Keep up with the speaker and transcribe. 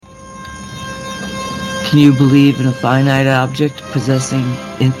Can you believe in a finite object possessing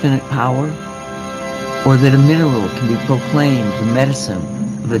infinite power? Or that a mineral can be proclaimed the medicine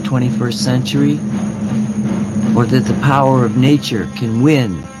of the 21st century? Or that the power of nature can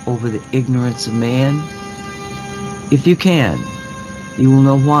win over the ignorance of man? If you can, you will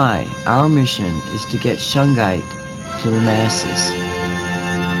know why our mission is to get Shungite to the masses.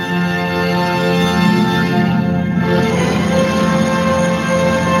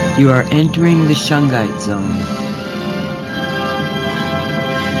 You are entering the Shungite zone.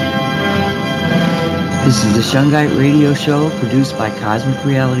 This is the Shungite radio show produced by Cosmic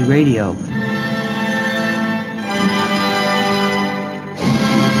Reality Radio.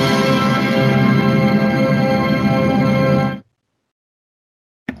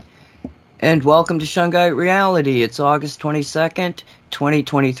 And welcome to Shungite Reality. It's August 22nd,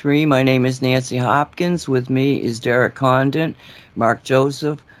 2023. My name is Nancy Hopkins. With me is Derek Condon, Mark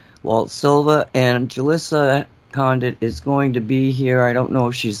Joseph, Walt Silva, and Jalissa Condon is going to be here. I don't know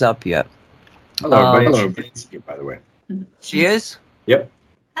if she's up yet. Hello, everybody. Hello, by the way. She is? Yep.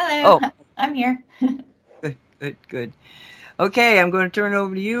 Hello. Oh. I'm here. Good. Okay, I'm going to turn it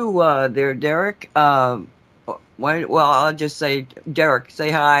over to you there, Derek. Well, I'll just say, Derek,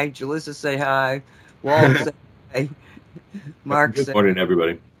 say hi. Jalissa, say hi. Walt, say hi. Mark, good morning,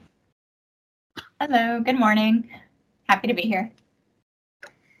 everybody. Hello. Good morning. Happy to be here.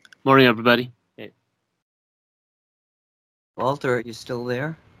 Morning, everybody. Hey. Walter, are you still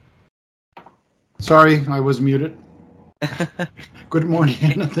there? Sorry, I was muted. Good morning.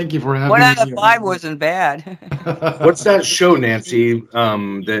 Thank you for having me. 1 out of 5 wasn't bad. What's that show, Nancy?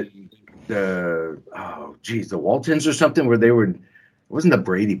 The Waltons or something, where they would. It wasn't the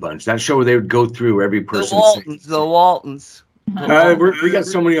Brady Bunch. That show where they would go through every person. The Waltons. We got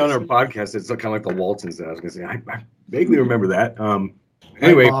somebody on our podcast that's kind of like the Waltons. That I was going to say. I vaguely remember that.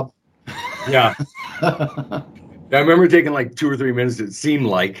 Anyway, yeah. I remember taking like 2 or 3 minutes. It seemed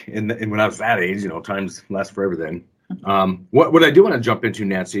like, and when I was that age, times last forever then. What I do want to jump into,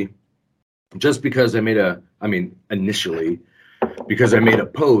 Nancy, just because initially, because I made a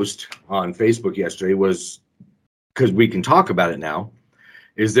post on Facebook yesterday, was because we can talk about it now,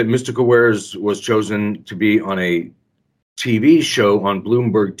 is that Mystical Wares was chosen to be on a TV show on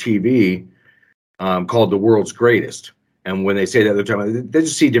Bloomberg TV called The World's Greatest. And when they say that, they're talking about, they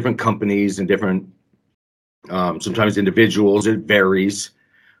just see different companies and different, sometimes individuals. It varies,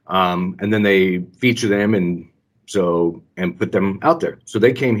 and then they feature them and put them out there. So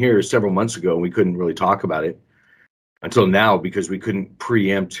they came here several months ago, and we couldn't really talk about it until now because we couldn't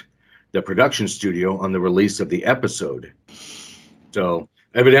preempt the production studio on the release of the episode. So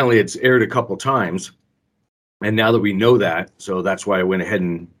evidently, it's aired a couple times, and now that we know that, so that's why I went ahead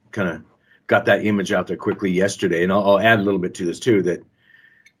and kind of got that image out there quickly yesterday. And I'll add a little bit to this too, that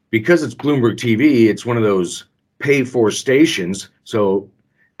because it's Bloomberg TV, it's one of those pay-for stations. So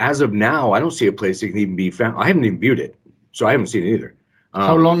as of now, I don't see a place it can even be found. I haven't even viewed it, so I haven't seen it either.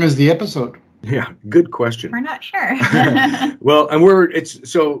 How long is the episode? Yeah, good question. We're not sure. Well, and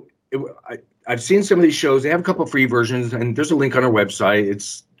I've seen some of these shows. They have a couple of free versions, and there's a link on our website.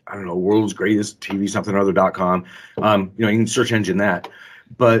 It's, I don't know, World's Greatest TV something or other.com. You can search engine that.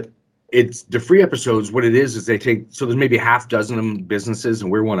 But it's the free episodes. What it is they take, so there's maybe half dozen businesses, and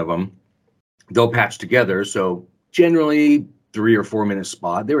we're one of them. They'll patch together. So generally 3 or 4 minute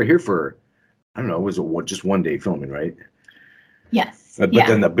spot. They were here for, I don't know, was it just one day filming, right? Yes. But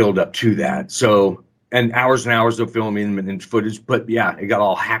then the build up to that. So, and hours of filming and footage. But yeah, it got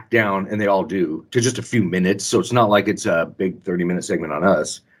all hacked down, and they all do, to just a few minutes. So it's not like it's a big 30-minute segment on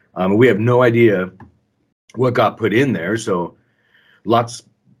us. We have no idea what got put in there. So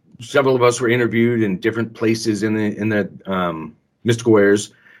several of us were interviewed in different places in the Mystical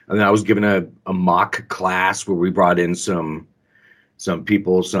Wares. And then I was given a mock class where we brought in some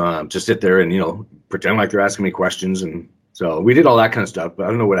people to sit there and, pretend like they're asking me questions. And so we did all that kind of stuff, but I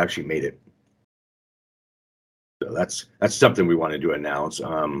don't know what actually made it. So that's something we wanted to announce.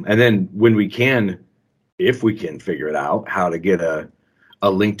 And then when we can, if we can figure it out, how to get a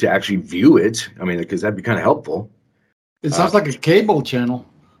link to actually view it. I mean, because that'd be kind of helpful. It sounds like a cable channel.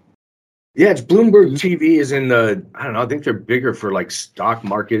 Yeah, it's Bloomberg TV is in the, I don't know, I think they're bigger for like stock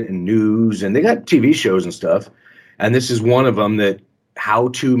market and news, and they got TV shows and stuff. And this is one of them that How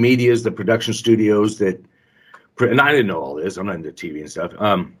To Media is the production studios that, and I didn't know all this, I'm not into TV and stuff,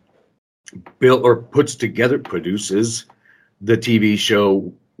 built or produces the TV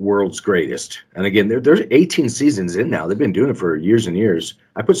show World's Greatest. And again, there's 18 seasons in now. They've been doing it for years and years.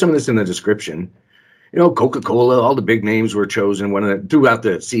 I put some of this in the description. Coca-Cola, all the big names were chosen throughout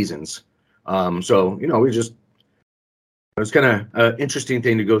the seasons. So, we just It was kind of an interesting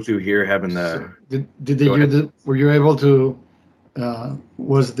thing to go through here, having the. So were you able to?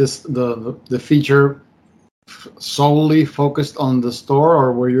 Was this the feature solely focused on the store,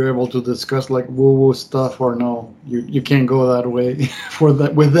 or were you able to discuss like woo-woo stuff, or no? You can't go that way for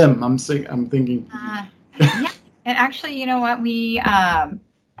that with them. I'm thinking. Yeah, and actually, you know what?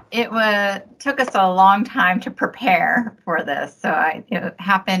 Took us a long time to prepare for this. So it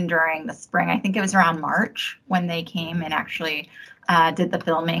happened during the spring. I think it was around March when they came and actually did the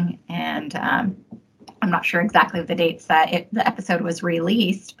filming. And I'm not sure exactly the dates that the episode was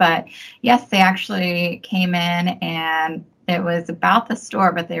released, but yes, they actually came in, and it was about the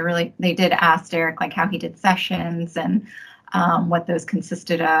store, but they did ask Derek like how he did sessions and what those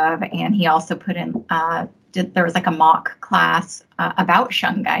consisted of. And he also put in, there was like a mock class about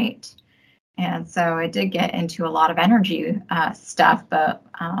Shungite. And so it did get into a lot of energy stuff, but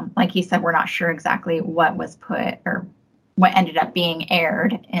like he said, we're not sure exactly what was put or what ended up being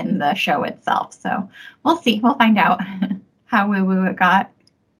aired in the show itself. So we'll see. We'll find out how woo-woo it got.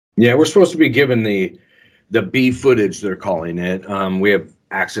 Yeah, we're supposed to be given the B footage, they're calling it. We have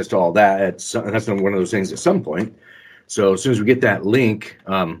access to all that. That's one of those things at some point. So as soon as we get that link,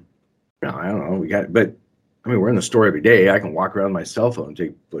 I don't know, we got it. But I mean, we're in the store every day. I can walk around my cell phone and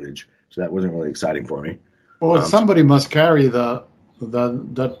take footage. So that wasn't really exciting for me. Well, somebody must carry the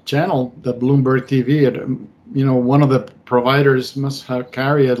channel, the Bloomberg TV. One of the providers must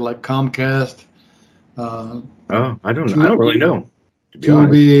carry it, like Comcast. I don't really know. To be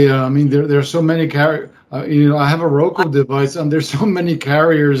honest. I mean, there's so many carriers. I have a Roku device, and there's so many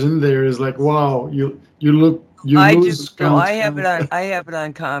carriers in there. It's like, wow, you lose. I have it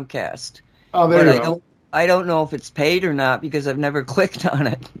on Comcast. Oh, there you go. I don't know if it's paid or not because I've never clicked on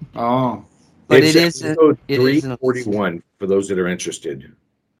it. Oh, but it is episode 341 for those that are interested.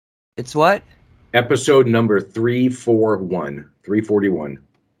 It's what? Episode number 341.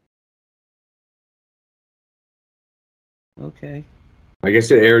 Okay. I guess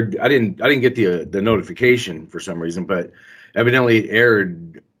it aired. I didn't get the notification for some reason, but evidently it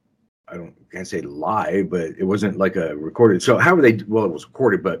aired. Can't say live, but it wasn't like a recorded. So how were they? Well, it was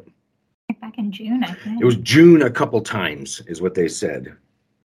recorded, but back in June, I think. It was June a couple times, is what they said.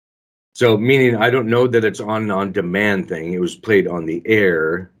 So meaning I don't know that it's on demand thing. It was played on the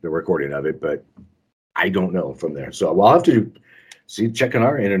air, the recording of it, but I don't know from there. So we'll have to check on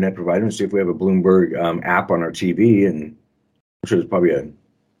our internet provider and see if we have a Bloomberg app on our TV, and I'm sure there's probably a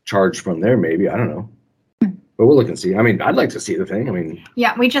charge from there, maybe. I don't know. But we'll look and see. I mean, I'd like to see the thing. I mean,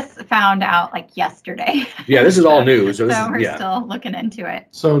 yeah, we just found out like yesterday. Yeah, this is all new. So we're still looking into it.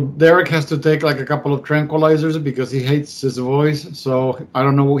 So Derek has to take like a couple of tranquilizers because he hates his voice. So I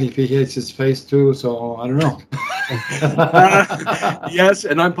don't know if he hates his face too. So I don't know. Yes,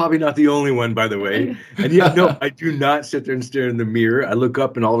 and I'm probably not the only one, by the way. And yeah, no, I do not sit there and stare in the mirror. I look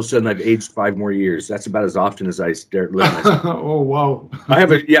up and all of a sudden I've aged 5 more years. That's about as often as I stare at myself. Oh, wow. I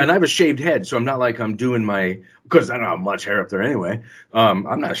have a shaved head, so I'm not like I'm doing because I don't have much hair up there anyway. I'm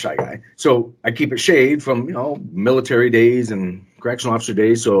not a shy guy. So I keep it shaved from, military days and correctional officer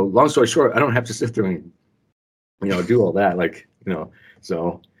days. So long story short, I don't have to sit there and, do all that.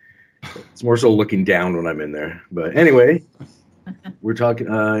 So it's more so looking down when I'm in there. But anyway, we're talking,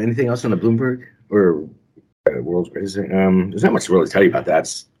 anything else on the Bloomberg or World's Greatest? There's not much to really tell you about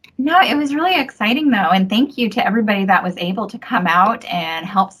that. No, it was really exciting, though. And thank you to everybody that was able to come out and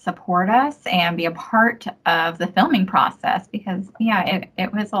help support us and be a part of the filming process because, yeah,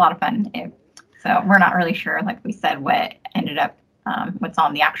 it was a lot of fun. So we're not really sure, like we said, what ended up, what's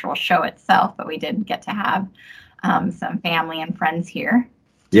on the actual show itself, but we did get to have some family and friends here.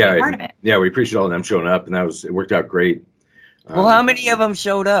 Yeah, part of it. Yeah, we appreciate all of them showing up, and it worked out great. Well, how many of them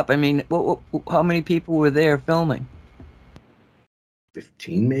showed up? I mean, how many people were there filming?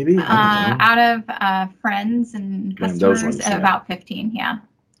 15 maybe. Out of friends and customers, about 15. Yeah.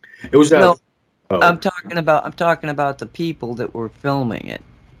 It was. I'm talking about the people that were filming it.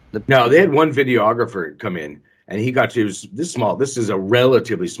 No, they had one videographer come in, and he got to this small. This is a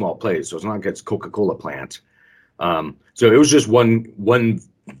relatively small place, so it's not like it's Coca-Cola plant. So it was just one.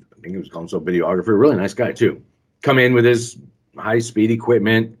 I think he was calling himself videographer. Really nice guy too. Come in with his high-speed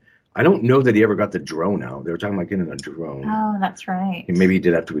equipment. I don't know that he ever got the drone out. They were talking about getting a drone. Oh, that's right. Maybe he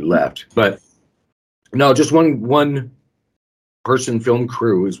did after we left. But no, just one person film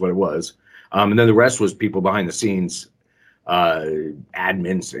crew is what it was. And then the rest was people behind the scenes,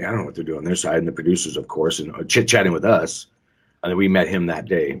 admins. I don't know what they're doing on their side, and the producers, of course, and chit-chatting with us. And then we met him that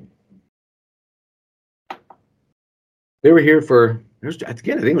day. They were here for I think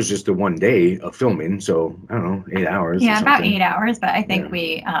it was just the one day of filming, so I don't know, 8 hours. Yeah, about 8 hours. But I think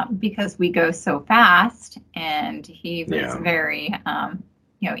we, because we go so fast, and he was very,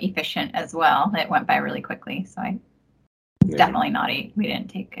 efficient as well. It went by really quickly. So definitely not 8. We didn't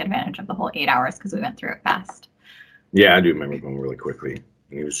take advantage of the whole 8 hours because we went through it fast. Yeah, I do remember going really quickly.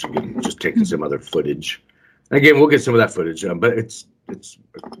 He was just taking some other footage. Again, we'll get some of that footage, but it's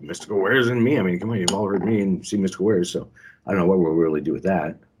Mystical Wares and me. I mean, come on, you've all heard me and seen Mystical Wares, so I don't know what we'll really do with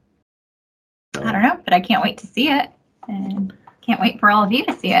that. I don't know, but I can't wait to see it, and can't wait for all of you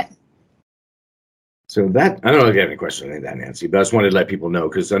to see it. So that, I don't know if you have any questions on that, Nancy, but I just wanted to let people know,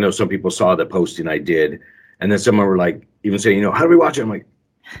 because I know some people saw the posting I did, and then someone were like, even saying, how do we watch it? I'm like,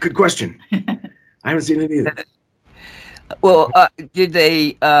 good question. I haven't seen it either. Well, did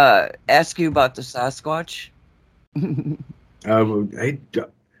they ask you about the Sasquatch?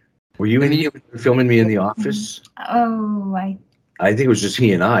 Were you filming me in the office? Oh, I think it was just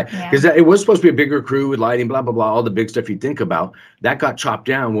he and I, because it was supposed to be a bigger crew with lighting, blah blah blah, all the big stuff you think about. That got chopped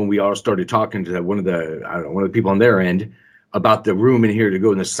down when we all started talking to one of the people on their end about the room in here to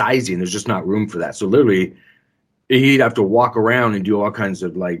go and the sizing. There's just not room for that. So literally, he'd have to walk around and do all kinds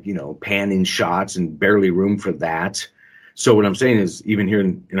of panning shots, and barely room for that. So what I'm saying is, even here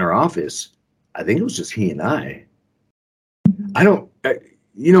in our office, I think it was just he and I. I don't,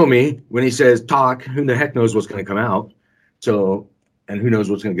 you know me, when he says talk, who the heck knows what's going to come out? So, and who knows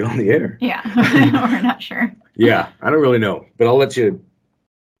what's going to get on the air? Yeah, we're not sure. Yeah, I don't really know, but I'll let you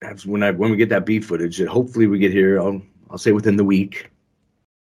have when we get that beef footage. And hopefully we get here. I'll say within the week.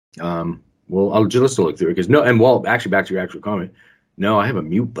 Well, I'll just look through it actually back to your actual comment. No, I have a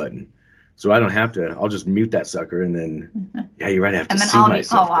mute button, so I don't have to. I'll just mute that sucker, and then you're right. I have to see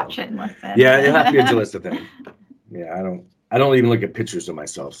myself. I'll watch it and listen. Yeah, it'll have to be a Jalissa thing. Yeah, I don't even look at pictures of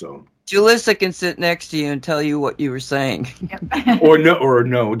myself, so. Jalissa can sit next to you and tell you what you were saying. Yep. or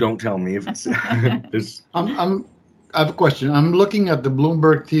no, don't tell me if it's. I have a question. I'm looking at the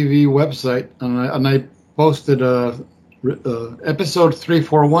Bloomberg TV website, and I posted episode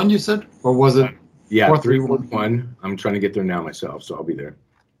 341. You said, or was it? Yeah, 341. I'm trying to get there now myself, so I'll be there.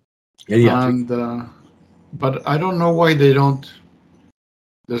 Yeah. And but I don't know why they don't.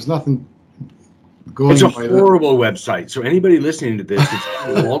 There's nothing. It's a horrible website. So anybody listening to this, it's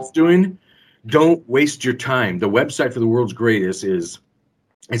what Walt's doing, don't waste your time. The website for the world's greatest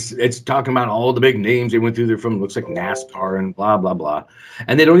it's talking about all the big names they went through there from, looks like NASCAR and blah, blah, blah.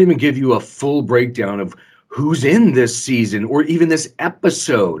 And they don't even give you a full breakdown of who's in this season or even this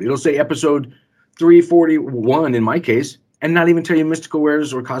episode. It'll say episode 341 in my case, and not even tell you Mystical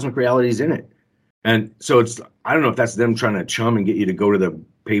Wares or Cosmic Realities in it. And so I don't know if that's them trying to chum and get you to go to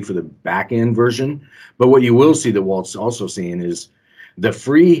pay for the back end version. But what you will see that Walt's also seeing is the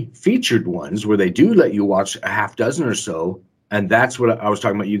free featured ones where they do let you watch a half dozen or so. And that's what I was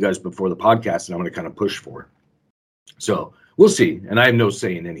talking about you guys before the podcast, and I'm going to kind of push for. So we'll see. And I have no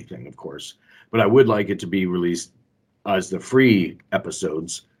say in anything, of course, but I would like it to be released as the free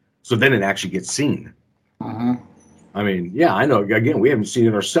episodes. So then it actually gets seen. Uh-huh. I mean, yeah, I know. Again, we haven't seen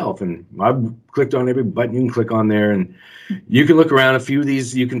it ourselves, and I've clicked on every button you can click on there, and you can look around. A few of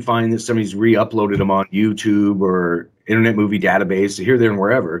these, you can find that somebody's re-uploaded them on YouTube or Internet Movie Database, here, there, and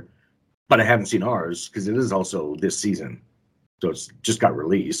wherever. But I haven't seen ours because it is also this season, so it's just got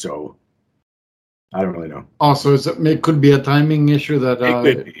released. So I don't really know. Also, it could be a timing issue that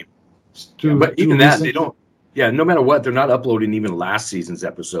it could be. But even that, they don't. Yeah, no matter what, they're not uploading even last season's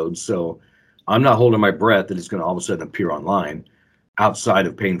episodes, so. I'm not holding my breath that it's going to all of a sudden appear online outside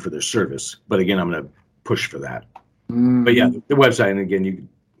of paying for their service. But again, I'm going to push for that. Mm-hmm. But yeah, the website, and again,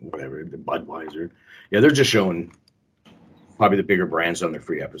 the Budweiser. Yeah, they're just showing probably the bigger brands on their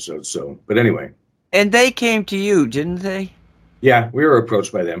free episodes. So, but anyway. And they came to you, didn't they? Yeah, we were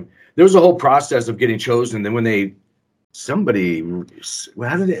approached by them. There was a whole process of getting chosen. And then when how did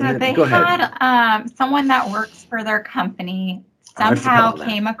it end up? Go ahead. Had someone that works for their company somehow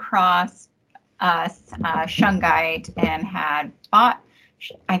came across us, Shungite, and had bought,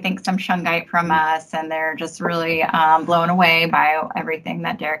 I think, some Shungite from us, and they're just really blown away by everything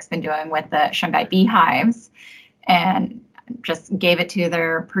that Derek's been doing with the Shungite beehives, and just gave it to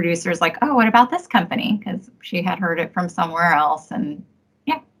their producers like, oh, what about this company? Because she had heard it from somewhere else, and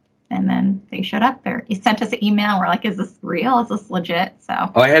and then they showed up there. He sent us an email. We're like, is this real? Is this legit?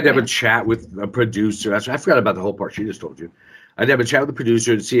 So I had to have a chat with a producer. I forgot about the whole part she just told you. I had to have a chat with the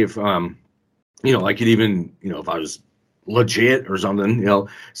producer to see if I could even, if I was legit or something,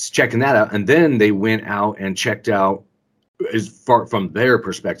 checking that out. And then they went out and checked out, as far from their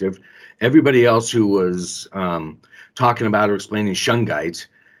perspective, everybody else who was talking about or explaining Shungite.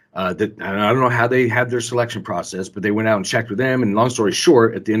 I don't know how they had their selection process, but they went out and checked with them. And long story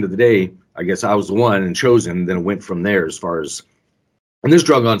short, at the end of the day, I guess I was the one and chosen. And then it went from there as far as, and this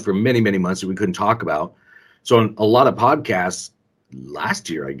drug on for many, many months that we couldn't talk about. So on a lot of podcasts last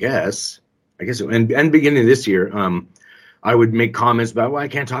year, I guess, and beginning of this year, I would make comments about, well, I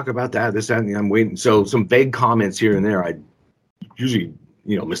can't talk about that, this, that, and I'm waiting. So some vague comments here and there, I'd usually,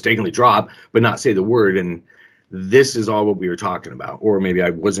 mistakenly drop, but not say the word. And this is all what we were talking about. Or maybe I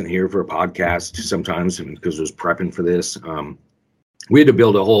wasn't here for a podcast sometimes because I was prepping for this. We had to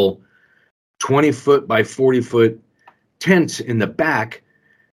build a whole 20-foot by 40-foot tent in the back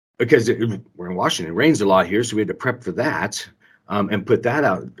because we're in Washington. It rains a lot here, so we had to prep for that and put that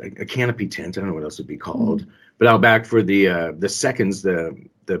out, a canopy tent. I don't know what else it'd be called, but out back for the seconds,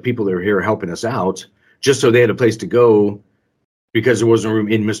 the people that were here helping us out, just so they had a place to go because there wasn't room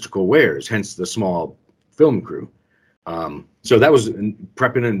in Mystical Wares, hence the small film crew. So that was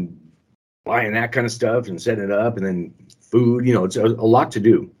prepping and buying that kind of stuff and setting it up, and then food. It's a lot to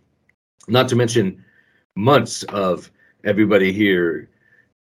do. Not to mention months of everybody here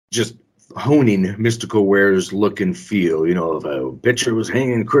just honing Mystical Wares look and feel. If a picture was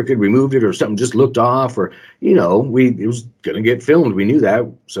hanging crooked, we moved it, or something just looked off, or it was gonna get filmed. We knew that,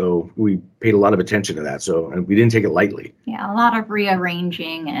 so we paid a lot of attention to that. So we didn't take it lightly. Yeah, a lot of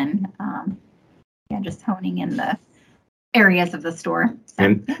rearranging and just honing in the areas of the store. So.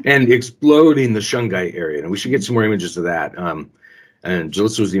 And exploding the Shungite area. And we should get some more images of that. And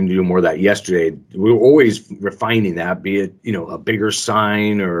Jalissa was even doing more of that yesterday. We were always refining that, be it, a bigger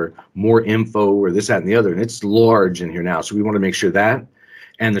sign or more info or this, that, and the other. And it's large in here now. So we want to make sure that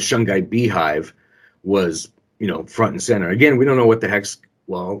and the Shungite beehive was, front and center. Again, we don't know what the heck's,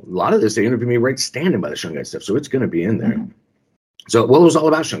 well, a lot of this, they interviewed me right standing by the Shungite stuff. So it's going to be in there. Mm-hmm. So, it was all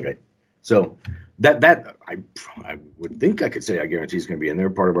about Shungite. So that I would think I could say I guarantee it's going to be in there.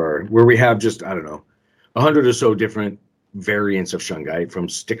 Part of our, where we have just, I don't know, 100 or so different variants of Shungite, from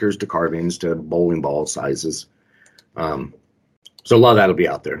stickers to carvings to bowling ball sizes. So a lot of that'll be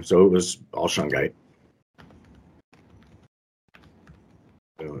out there. So it was all Shungite.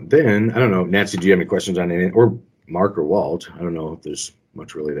 So then, I don't know, Nancy, do you have any questions on anything? Or Mark or Walt? I don't know if there's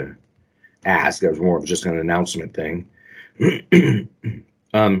much really to ask. That was more of just an announcement thing.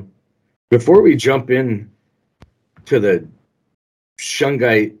 Before we jump in to the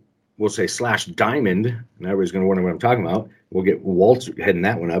Shungite, we'll say / diamond, and everybody's going to wonder what I'm talking about. We'll get Walt heading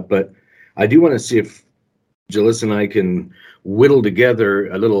that one up, but I do want to see if Jalissa and I can whittle together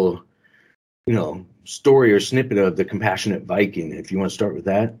a little, story or snippet of the Compassionate Viking. If you want to start with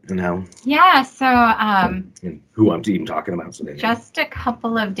that, and how. Yeah. So. And who I'm even talking about. So just a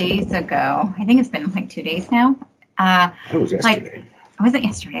couple of days ago, I think it's been like 2 days now. It was yesterday. Was it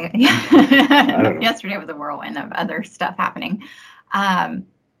yesterday? Yesterday was a whirlwind of other stuff happening.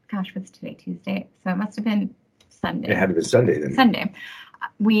 What's today? Tuesday. So it must have been Sunday. It had to be Sunday then. Sunday.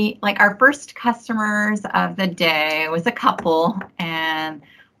 We, our first customers of the day was a couple, and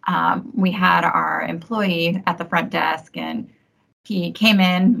we had our employee at the front desk, and he came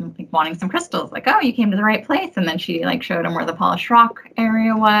in wanting some crystals. Like, oh, you came to the right place. And then she showed him where the polished rock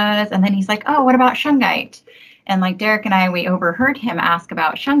area was. And then he's like, oh, what about Shungite? And Derek and I, we overheard him ask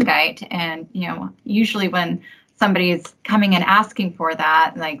about Shungite. And, usually when somebody's coming and asking for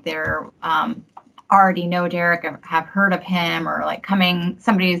that, they're already know Derek, or have heard of him, or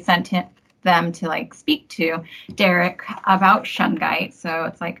somebody sent them to speak to Derek about Shungite. So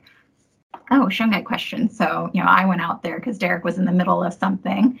it's oh, Shungite question. So, I went out there because Derek was in the middle of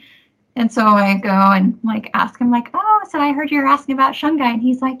something. And so I go and ask him oh, so I heard you were asking about Shungite. And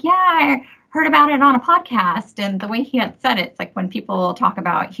he's like, yeah, I heard about it on a podcast. And the way he had said it, it's when people talk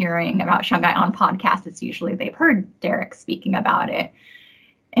about hearing about Shungite on podcasts, it's usually they've heard Derek speaking about it.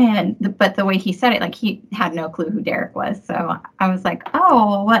 But the way he said it, he had no clue who Derek was. So I was like,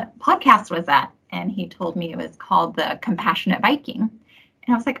 oh, what podcast was that? And he told me it was called the Compassionate Viking.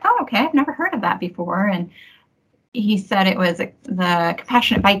 And I was like, oh, okay, I've never heard of that before. And he said it was the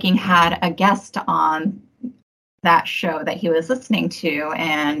Compassionate Viking had a guest on that show that he was listening to,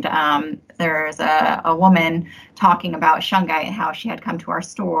 and there's a woman talking about Shungite and how she had come to our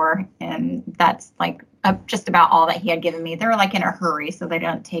store, and that's just about all that he had given me. They were in a hurry, so they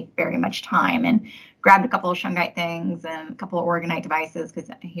don't take very much time, and grabbed a couple of Shungite things and a couple of Orgonite devices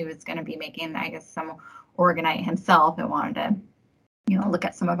because he was going to be making, I guess, some Orgonite himself and wanted to, look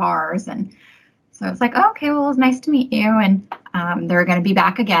at some of ours. And so I was like, oh, okay, well, it was nice to meet you. And they're going to be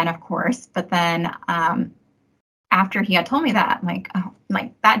back again, of course. But then after he had told me that,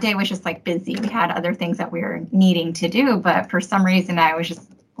 that day was just busy. We had other things that we were needing to do, but for some reason I was just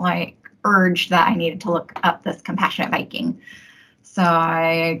urged that I needed to look up this Compassionate Viking. So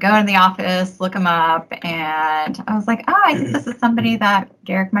I go in the office, look him up, and I was like, oh, I think this is somebody that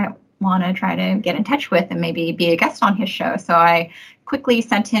Derek might want to try to get in touch with and maybe be a guest on his show. So I quickly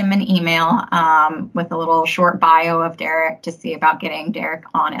sent him an email with a little short bio of Derek to see about getting Derek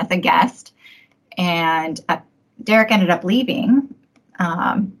on as a guest. And Derek ended up leaving.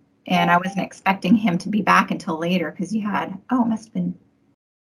 And I wasn't expecting him to be back until later because you had, it must have been.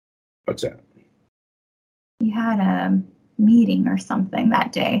 What's that? You had a meeting or something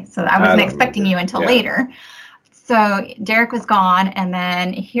that day. So I wasn't expecting you until later. So Derek was gone. And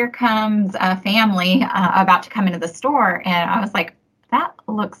then here comes a family about to come into the store. And I was like, that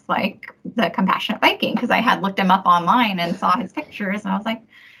looks like the Compassionate Viking, because I had looked him up online and saw his pictures. And I was like,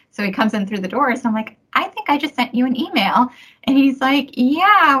 so he comes in through the doors. And I'm like, I think I just sent you an email. And he's like,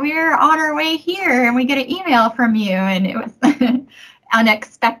 yeah, we're on our way here and we get an email from you. And it was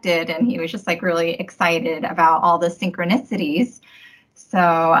unexpected. And he was just like really excited about all the synchronicities. So,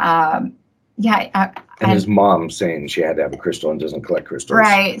 and his mom saying she had to have a crystal and doesn't collect crystals.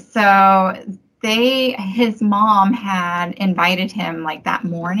 Right. So his mom had invited him like that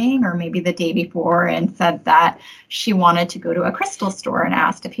morning or maybe the day before and said that she wanted to go to a crystal store and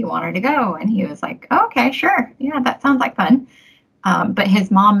asked if he wanted to go. And he was like, oh, okay, sure. Yeah, that sounds like fun. But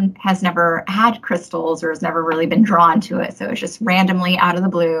his mom has never had crystals or has never really been drawn to it. So it was just randomly out of the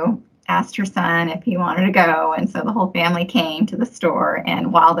blue, asked her son if he wanted to go. And so the whole family came to the store.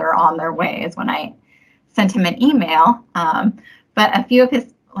 And while they're on their way is when I sent him an email. But a few of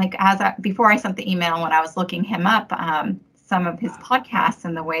his, before I sent the email, when I was looking him up, some of his podcasts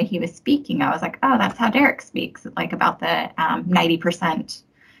and the way he was speaking, I was like, oh, that's how Derek speaks, like about the 90%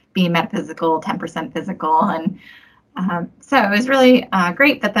 being metaphysical, 10% physical. And so it was really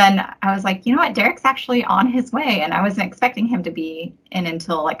great. But then I was like, you know what, Derek's actually on his way. And I wasn't expecting him to be in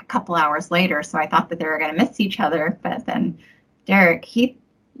until like a couple hours later. So I thought that they were going to miss each other. But then Derek,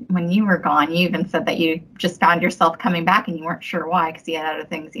 when you were gone, you even said that you just found yourself coming back and you weren't sure why because he had other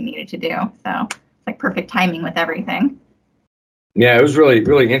things he needed to do. So it's like perfect timing with everything. Yeah, it was really,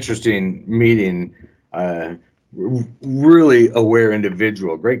 really interesting meeting. Really aware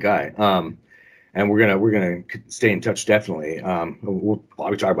individual, great guy. And we're gonna stay in touch definitely. We'll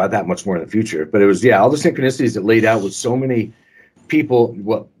probably talk about that much more in the future. But it was all the synchronicities that laid out with so many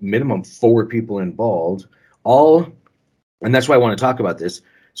people, minimum 4 people involved, and that's why I want to talk about this.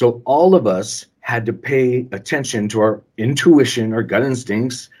 So all of us had to pay attention to our intuition, our gut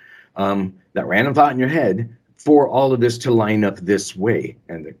instincts, that random thought in your head for all of this to line up this way.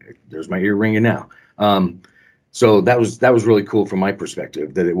 And there's my ear ringing now. So that was really cool from my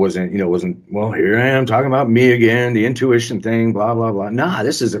perspective, that it wasn't, well, here I am talking about me again, the intuition thing, blah, blah, blah. Nah,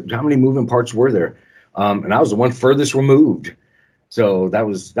 this is how many moving parts were there? And I was the one furthest removed. So that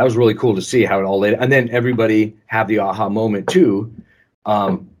was really cool to see how it all laid. And then everybody have the aha moment too,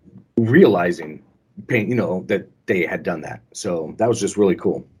 realizing that they had done that. So that was just really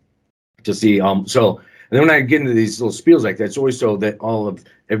cool to see. And then when I get into these little spiels like that, it's always so that all of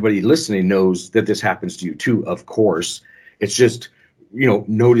everybody listening knows that this happens to you too, of course. It's just,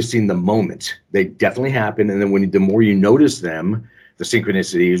 noticing the moment. They definitely happen. And then the more you notice them, the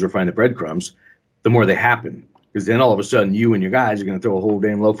synchronicities or find the breadcrumbs, the more they happen. Because then all of a sudden you and your guys are going to throw a whole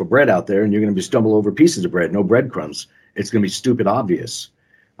damn loaf of bread out there and you're going to stumble over pieces of bread, no breadcrumbs. It's going to be stupid obvious.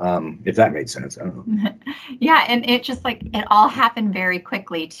 If that made sense. I don't know. Yeah, and it just it all happened very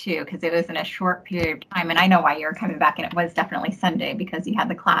quickly too, because it was in a short period of time. And I know why you're coming back, and it was definitely Sunday because you had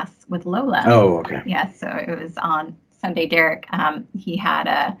the class with Lola. Oh, okay. Yeah, so it was on Sunday. Derek, he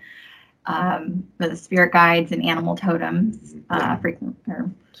had the spirit guides and animal totems or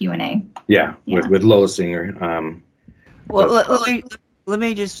Q&A. Yeah, with Lola Singer. Let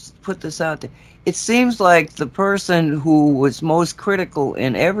me just put this out there. It seems like the person who was most critical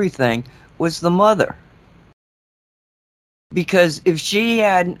in everything was the mother. Because if she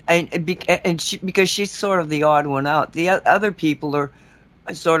had, because she's sort of the odd one out, the other people are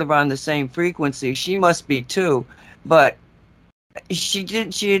sort of on the same frequency. She must be too, but she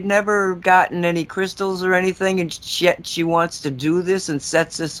had never gotten any crystals or anything, and yet she wants to do this and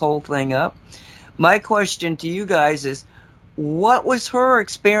sets this whole thing up. My question to you guys is, what was her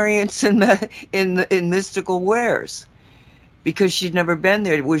experience in mystical wares? Because she'd never been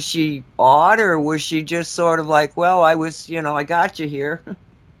there. Was she odd, or was she just sort of like, well, I was, I got you here?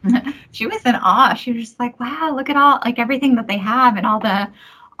 She was in awe. She was just like, wow, look at all, everything that they have and all the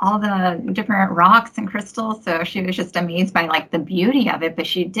different rocks and crystals. So she was just amazed by the beauty of it. But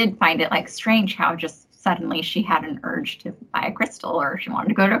she did find it strange how just suddenly she had an urge to buy a crystal, or she wanted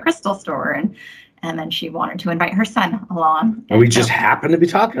to go to a crystal store, and then she wanted to invite her son along. And we just happened to be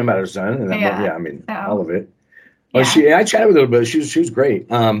talking about her son. And all of it. Oh, I chatted with her a little bit. She was great.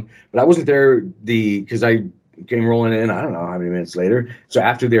 But I wasn't there because I came rolling in, I don't know how many minutes later. So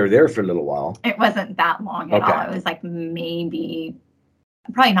after they were there for a little while. It wasn't that long at all. It was like maybe,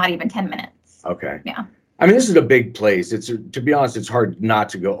 probably not even 10 minutes. Okay. Yeah. I mean, this is a big place. It's, to be honest, it's hard not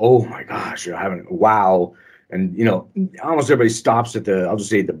to go, oh my gosh, you're having, wow. And, almost everybody stops at I'll just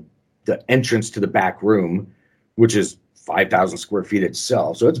say the entrance to the back room, which is 5,000 square feet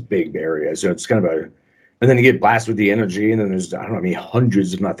itself. So it's a big area. So it's kind of and then you get blasted with the energy. And then there's, I don't know, I mean,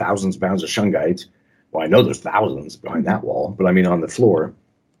 hundreds, if not thousands of pounds of Shungite. Well, I know there's thousands behind that wall, but I mean on the floor.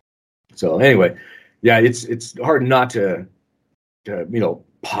 So anyway, yeah, it's hard not to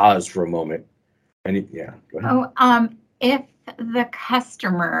pause for a moment. And go ahead. Oh, if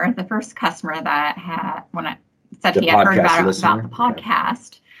the first customer that had, when I said he had heard about the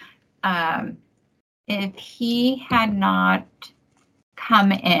podcast, if he had not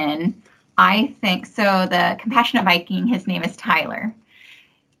come in, I think, so the Compassionate Viking, his name is Tyler.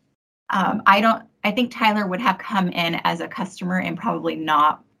 I think Tyler would have come in as a customer and probably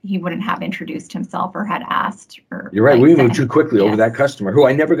not, he wouldn't have introduced himself or had asked. You're right. We moved too quickly over that customer who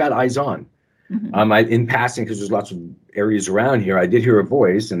I never got eyes on. Mm-hmm. In passing, because there's lots of areas around here, I did hear a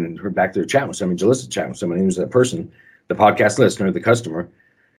voice and heard back there chatting with somebody, Jalissa chatting with somebody. He was that person, the podcast listener, the customer,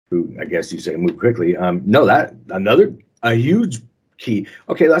 who I guess you say moved quickly. No, a huge key.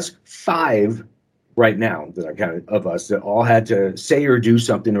 Okay, that's 5 right now that I counted of us that all had to say or do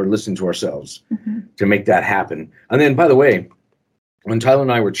something or listen to ourselves to make that happen. And then, by the way, when Tyler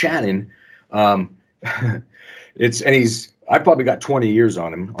and I were chatting, I probably got 20 years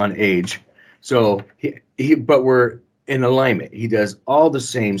on him on age. So but we're in alignment. He does all the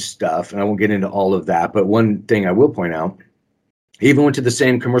same stuff, and I won't get into all of that. But one thing I will point out, he even went to the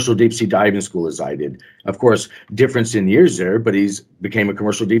same commercial deep sea diving school as I did. Of course, difference in years there, but he's became a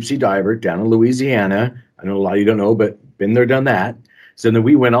commercial deep sea diver down in Louisiana. I know a lot of you don't know, but been there, done that. So then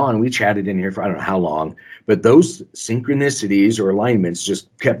we went on, we chatted in here for I don't know how long, but those synchronicities or alignments just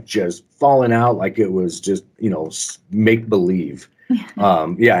kept falling out like it was just, make believe.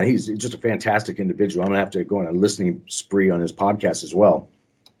 He's just a fantastic individual. I'm gonna have to go on a listening spree on his podcast as well,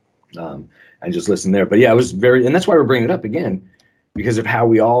 and just listen there. But yeah, it was and that's why we're bringing it up again, because of how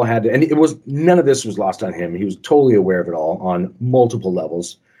we all had to, and none of this was lost on him. He was totally aware of it all on multiple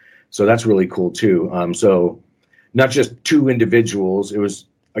levels. So that's really cool too. So not just 2 individuals, it was,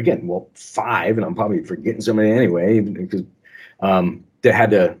 again, 5, and I'm probably forgetting somebody anyway, because they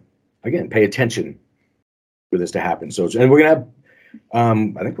had to, again, pay attention for this to happen. So, and we're going to have,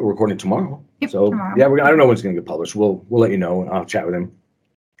 I think we're recording tomorrow. So tomorrow. Yeah, I don't know when it's going to get published. We'll let you know, and I'll chat with him.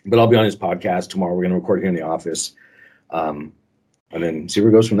 But I'll be on his podcast tomorrow. We're going to record here in the office. And then see where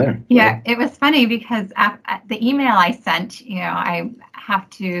it goes from there. Yeah, right? It was funny because the email I sent, I have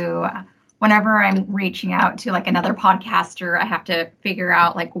to, whenever I'm reaching out to like another podcaster, I have to figure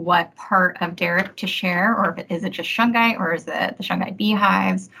out like what part of Derek to share, or is it just Shungite, or is it the Shungite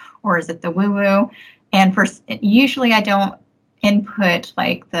beehives, or is it the woo-woo? And usually I don't input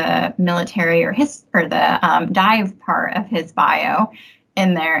like the military or the dive part of his bio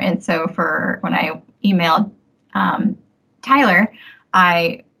in there. And so when I emailed Tyler,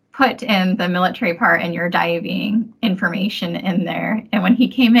 I put in the military part and your diving information in there. And when he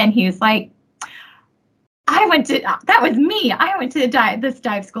came in, he was like, that was me. I went to this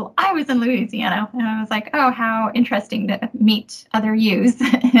dive school. I was in Louisiana. And I was like, oh, how interesting to meet other yous.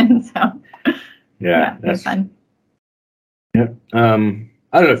 And so, yeah, that's fun. Yeah. I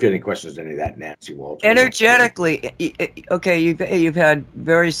don't know if you have any questions on any of that, Nancy Walter. Energetically, okay, you've had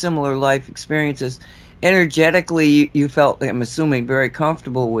very similar life experiences. Energetically, you felt, I'm assuming, very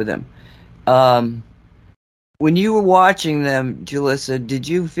comfortable with him. When you were watching them, Jalissa, did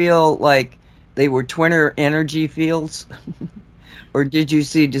you feel like they were twinner energy fields? Or did you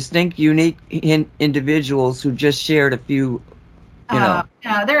see distinct, unique individuals who just shared a few, No,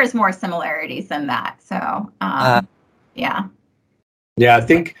 there is more similarities than that. So, yeah. Yeah, I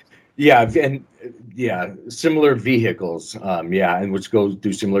think, similar vehicles, and which go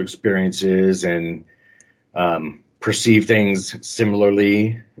through similar experiences and perceive things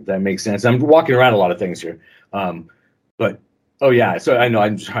similarly, if that makes sense. I'm walking around a lot of things here. So I know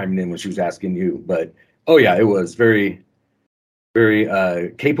I'm chiming in when she was asking you, but it was very,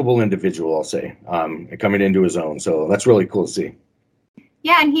 very capable individual, I'll say, coming into his own. So that's really cool to see.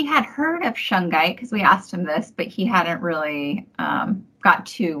 Yeah, and he had heard of Shungite because we asked him this, but he hadn't really got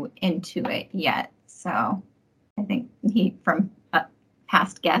too into it yet. So I think from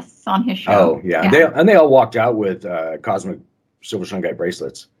past guests on his show. Oh, yeah. They all walked out with cosmic silver Shungite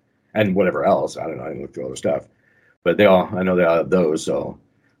bracelets and whatever else. I don't know. I didn't look through all the stuff. But I know they all have those. So,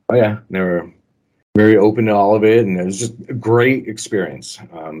 they were very open to all of it, and it was just a great experience.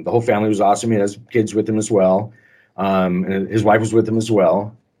 The whole family was awesome. He has kids with him as well, and his wife was with him as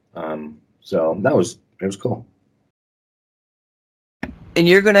well. So it was cool. And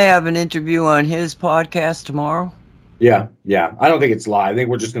you're going to have an interview on his podcast tomorrow? Yeah. I don't think it's live. I think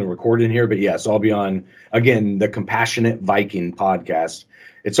we're just going to record in here. But yes, I'll be on, again, the Compassionate Viking podcast.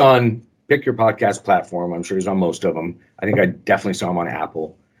 It's on, pick your podcast platform. I'm sure he's on most of them. I think I definitely saw him on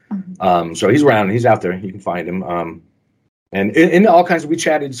Apple. So he's around. He's out there. You can find him. And in all kinds of, we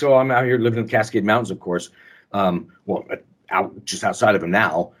chatted. So I'm out here living in the Cascade Mountains, of course. Out just outside of them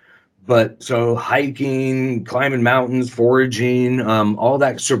now. But so hiking, climbing mountains, foraging, all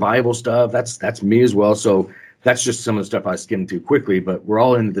that survival stuff, that's me as well. So that's just some of the stuff I skimmed through quickly, but we're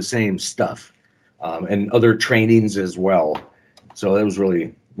all into the same stuff, and other trainings as well. So it was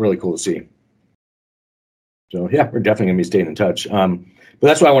really, really cool to see. So yeah, we're definitely gonna be staying in touch. But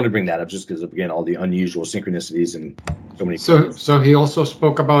that's why I wanted to bring that up, just because of, again, all the unusual synchronicities and so many. So he also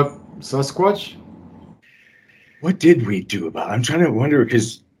spoke about Sasquatch. What did we do about it? I'm trying to wonder,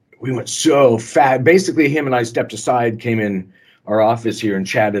 because we went so fast. Basically, him and I stepped aside, came in our office here and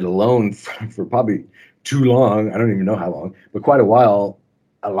chatted alone for probably too long. I don't even know how long, but quite a while.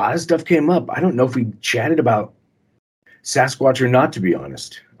 A lot of stuff came up. I don't know if we chatted about Sasquatch or not, to be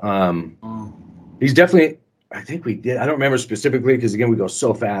honest. He's definitely, I think we did. I don't remember specifically, because again, we go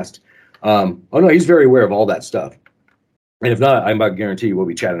so fast. Oh no, he's very aware of all that stuff. And if not, I'm about to guarantee you we'll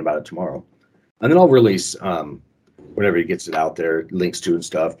be chatting about it tomorrow. And then I'll release whenever he gets it out there, links to and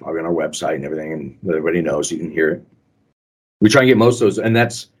stuff, probably on our website and everything, and let everybody know so you can hear it. We try and get most of those, and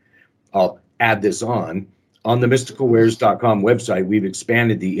I'll add this on the mysticalwares.com website. We've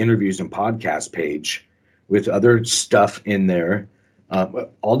expanded the interviews and podcast page with other stuff in there.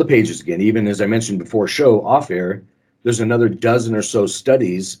 All the pages again, even as I mentioned before, show off air, there's another dozen or so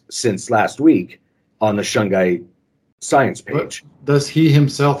studies since last week on the Shungite science page. But does he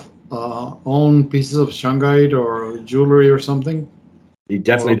himself own pieces of Shungite or jewelry or something? He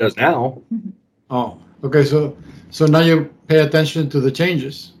definitely does now. Oh, okay. So now you pay attention to the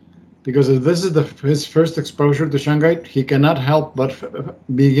changes, because if this is his first exposure to Shungite, he cannot help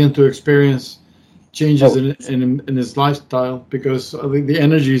but begin to experience changes in his lifestyle, because the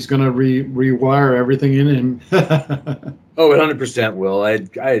energy is going to rewire everything in him. 100% will. I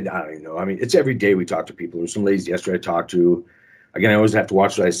don't even know. I mean, it's every day we talk to people. There's some ladies yesterday I talked to. Again, I always have to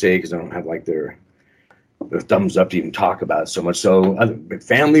watch what I say, because I don't have like their thumbs up to even talk about it so much. So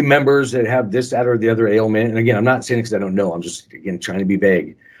family members that have this, that, or the other ailment. And again, I'm not saying it because I don't know. I'm just, again, trying to be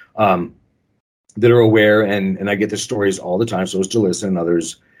vague. That are aware, and I get the stories all the time. So as Jalissa and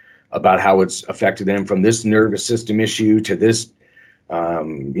others, about how it's affected them, from this nervous system issue to this,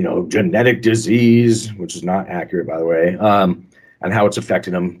 genetic disease, which is not accurate, by the way, and how it's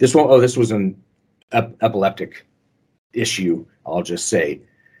affected them. This was an epileptic issue, I'll just say,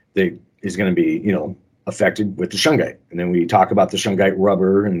 that is going to be, affected with the Shungite. And then we talk about the Shungite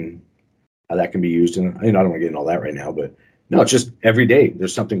rubber and how that can be used. And I don't want to get into all that right now, but no, it's just every day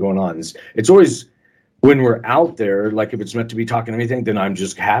there's something going on. It's always, when we're out there, like if it's meant to be talking anything, then I'm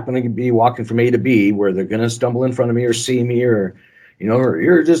just happening to be walking from A to B, where they're going to stumble in front of me or see me, or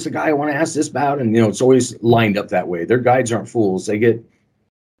you're just the guy I want to ask this about. And, it's always lined up that way. Their guides aren't fools. They get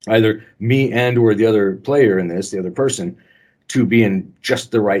either me and or the other player in this, the other person, to be in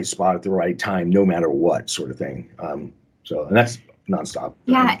just the right spot at the right time, no matter what, sort of thing. And that's nonstop.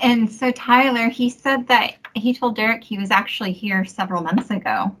 Yeah. And so Tyler, he said that he told Derek he was actually here several months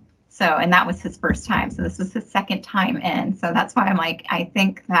ago. So, and that was his first time. So this was his second time in. So that's why I'm like, I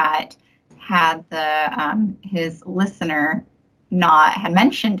think that had his listener not had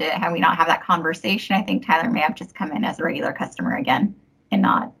mentioned it, had we not have that conversation, I think Tyler may have just come in as a regular customer again and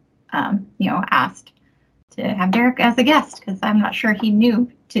not, asked to have Derek as a guest, because I'm not sure he knew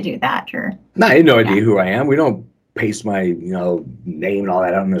to do that. Or no, I had no idea who I am. We don't paste my name and all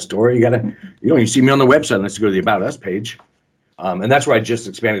that out in the store. You see me on the website unless you go to the About Us page. And that's where I just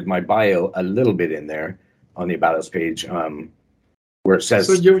expanded my bio a little bit in there on the About Us page, where it says.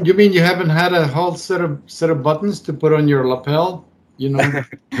 So you mean you haven't had a whole set of buttons to put on your lapel?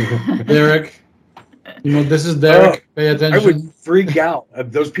 Derek. This is Derek. Pay attention. I would freak out.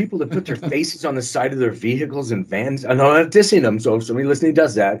 Those people that put their faces on the side of their vehicles and vans. I'm not dissing them. So if somebody listening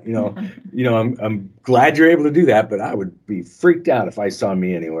does that, I'm glad you're able to do that. But I would be freaked out if I saw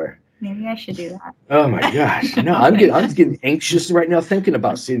me anywhere. Maybe I should do that. Oh my gosh! No, I'm getting anxious right now thinking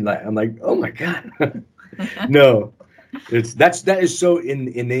about seeing that. I'm like, oh my god, no. That is so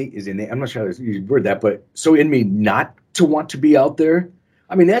innate. I'm not sure how to use the word that, but so in me not to want to be out there.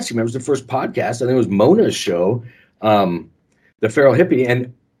 I mean, Nancy remembers the first podcast. I think it was Mona's show, the Feral Hippie,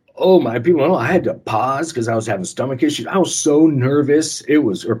 and oh my, people don't know, I had to pause because I was having stomach issues. I was so nervous.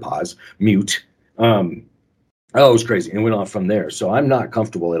 Mute. Oh, it was crazy. And went on from there. So I'm not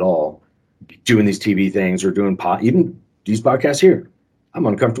comfortable at all doing these TV things or doing even these podcasts here. I'm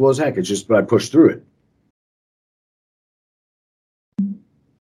uncomfortable as heck. It's just, but I push through it.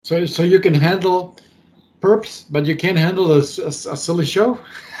 So you can handle perps, but you can't handle a silly show?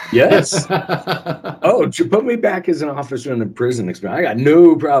 Yes. Oh, to put me back as an officer in the prison experience, I got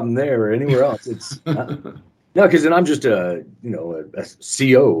no problem there or anywhere else. It's no, because then I'm just a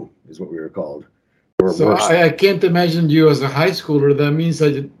CO is what we were called. So I can't imagine you as a high schooler. That means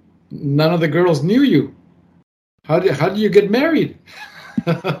that none of the girls knew you. How do you get married?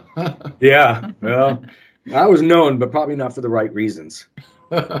 Yeah, well, I was known, but probably not for the right reasons.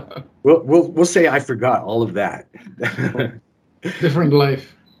 We'll say I forgot all of that. Different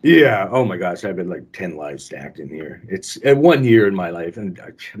life. Yeah. Oh my gosh, I've been like 10 lives stacked in here. It's 1 year in my life, and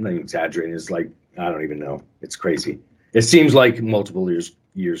I'm not even exaggerating. It's like I don't even know. It's crazy. It seems like multiple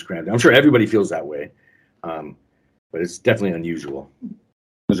years crammed. I'm sure everybody feels that way, but it's definitely unusual.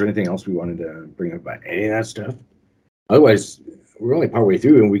 Was there anything else we wanted to bring up about any of that stuff? Otherwise, we're only partway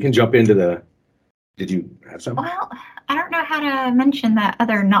through, and we can jump into the. Did you have something? Well, I don't know how to mention that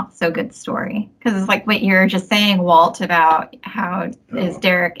other not so good story, because it's like what you're just saying, Walt, about how is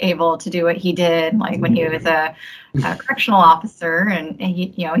Derek able to do what he did, like when he was a correctional officer, and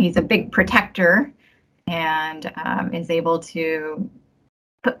he, he's a big protector, and is able to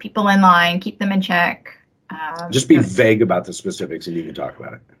put people in line, keep them in check. Just be vague about the specifics, and you can talk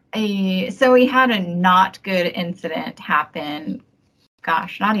about it. So we had a not good incident happen.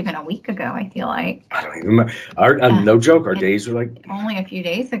 Gosh, not even a week ago, I feel like. I don't even remember. No joke, our days were like... Only a few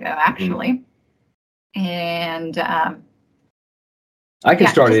days ago, actually. Mm-hmm. And... I can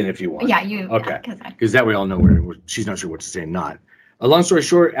start in if you want. Yeah, you... Okay, because that way I'll know where she's not sure what to say and not. A long story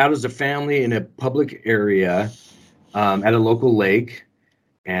short, out as a family in a public area at a local lake.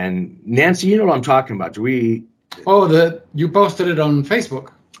 And Nancy, you know what I'm talking about. You posted it on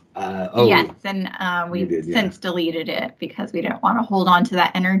Facebook. Yes, and we've since deleted it because we didn't want to hold on to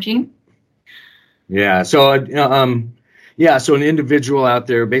that energy. Yeah, so so an individual out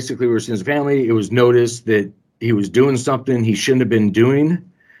there, basically we were seeing as a family, it was noticed that he was doing something he shouldn't have been doing.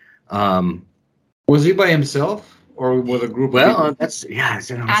 Was he by himself or with a group of people? That's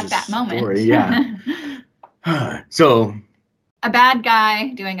at that moment. Story, yeah. So a bad guy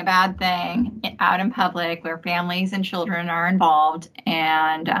doing a bad thing out in public where families and children are involved.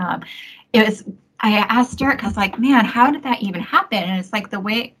 And I asked Derek, I was like, man, how did that even happen? And it's like the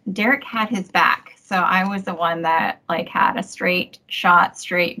way Derek had his back. So I was the one that like had a straight shot,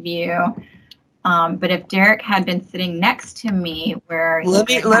 straight view. But if Derek had been sitting next to me where...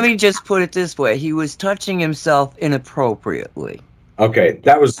 Let me just put it this way. He was touching himself inappropriately. Okay.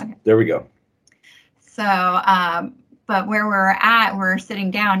 There we go. So, but where we're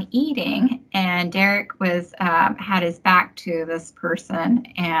sitting down eating, and Derek was had his back to this person,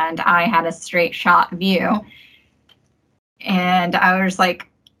 and I had a straight shot view. And I was like,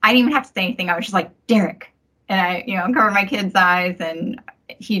 I didn't even have to say anything. I was just like, Derek. And I, covered my kid's eyes, and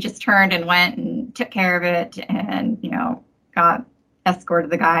he just turned and went and took care of it, and,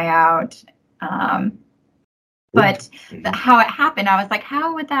 escorted the guy out. But how it happened, I was like,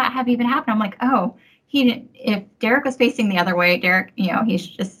 how would that have even happened? I'm like, oh, he didn't. If Derek was facing the other way, Derek, he's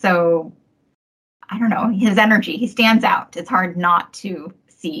just so, I don't know, his energy, he stands out. It's hard not to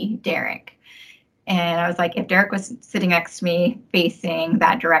see Derek. And I was like, if Derek was sitting next to me facing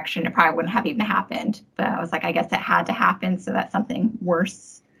that direction, it probably wouldn't have even happened. But I was like, I guess it had to happen so that something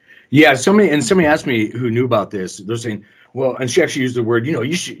worse. Yeah, somebody asked me who knew about this. They're saying, well, and she actually used the word,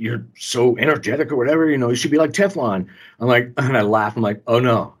 you're so energetic or whatever, you should be like Teflon. And I laugh. I'm like, oh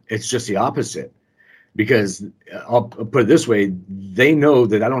no, it's just the opposite. Because I'll put it this way, they know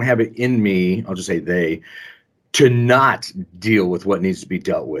that I don't have it in me, I'll just say they, to not deal with what needs to be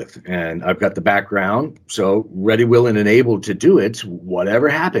dealt with. And I've got the background, so ready, willing, and able to do it, whatever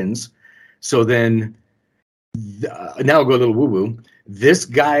happens. So then, now I'll go a little woo-woo. This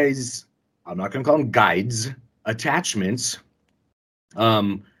guy's, I'm not going to call him guides, attachments,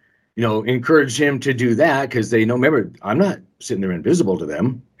 encourage him to do that because they know, remember, I'm not sitting there invisible to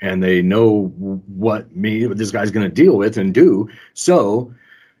them, and they know what this guy's going to deal with and do. So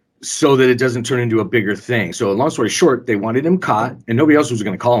that it doesn't turn into a bigger thing. So long story short, they wanted him caught, and nobody else was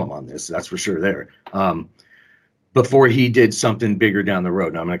going to call him on this. That's for sure there. Before he did something bigger down the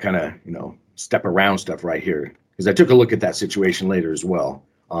road. Now I'm going to kind of, step around stuff right here because I took a look at that situation later as well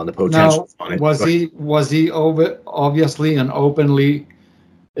on the potential on it. Was he obviously and openly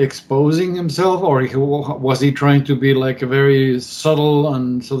exposing himself, or was he trying to be like a very subtle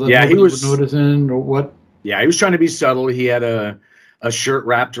and so that nobody would notice him, or what? Yeah, he was trying to be subtle. He had a shirt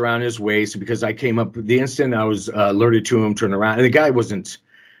wrapped around his waist because I came up the instant I was alerted to him, turned around, and the guy wasn't,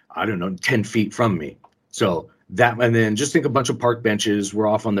 I don't know, 10 feet from me. So that, and then just think a bunch of park benches were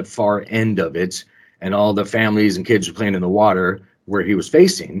off on the far end of it, and all the families and kids were playing in the water where he was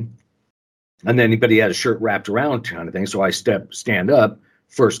facing. And then, but he had a shirt wrapped around kind of thing. So I stand up,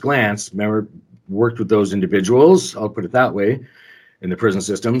 first glance, remember, worked with those individuals, I'll put it that way, in the prison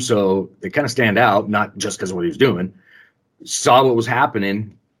system. So they kind of stand out, not just because of what he was doing. Saw what was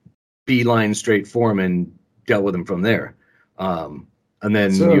happening, beeline straight for him, and dealt with him from there. And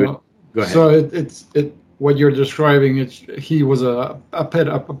then go ahead. So it's what you're describing. He was a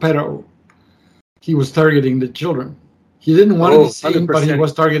pedo. He was targeting the children. He didn't want to be seen, but he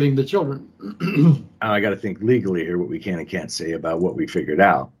was targeting the children. I got to think legally here what we can and can't say about what we figured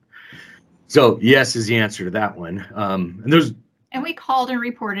out. So yes is the answer to that one. And we called and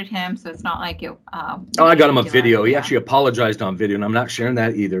reported him, so it's not like it. I got him on video. He actually apologized on video, and I'm not sharing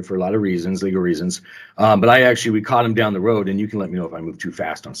that either for a lot of reasons, legal reasons. But we caught him down the road, and you can let me know if I move too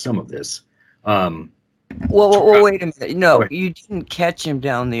fast on some of this. Well, wait a minute. No, you didn't catch him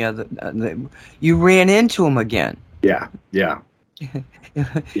down the other. You ran into him again. Yeah.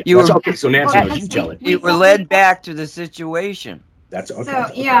 You were okay. So Nancy, you tell it. You were led back to the situation. That's okay. So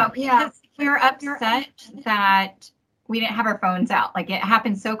yeah. We were upset that we didn't have our phones out. Like, it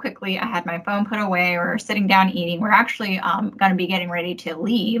happened so quickly. I had my phone put away. We're sitting down eating. We're actually going to be getting ready to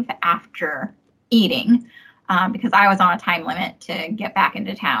leave after eating because I was on a time limit to get back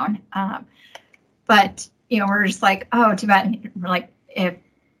into town. But we're just like, oh, too bad. We're like, if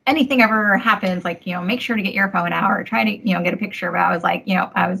anything ever happens, like, make sure to get your phone out or try to, get a picture of it. I was like,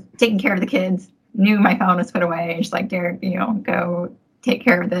 I was taking care of the kids, knew my phone was put away. Just like, Derek, go take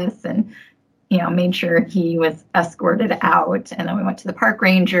care of this. And, made sure he was escorted out. And then we went to the park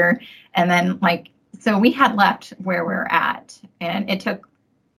ranger. And then so we had left where we're at. And it took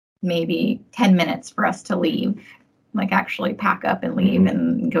maybe 10 minutes for us to leave, actually pack up and leave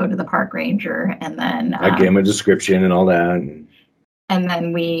and go to the park ranger. And then I gave him a description and all that. And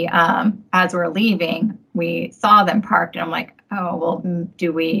then we, as we're leaving, we saw them parked, and I'm like, oh, well,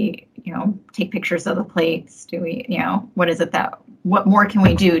 do we, take pictures of the plates? Do we, what more can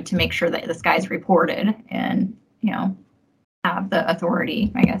we do to make sure that this guy's reported and, have the authorities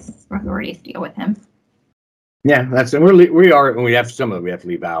deal with him? Yeah, that's, and we have some of it we have to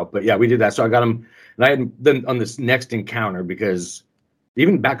leave out, but yeah, we did that. So I got him, and I had then on this next encounter, because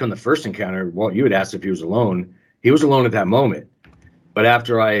even back on the first encounter, well, you had asked if he was alone. He was alone at that moment. But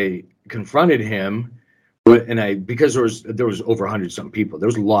after I confronted him, and because there was over 100-something people, there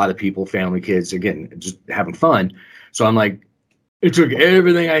was a lot of people, family, kids, again, just having fun. So I'm like, it took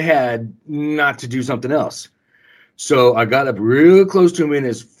everything I had not to do something else. So I got up real close to him in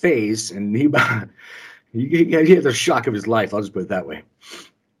his face, and he had the shock of his life. I'll just put it that way.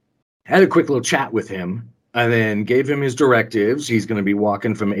 Had a quick little chat with him, and then gave him his directives. He's going to be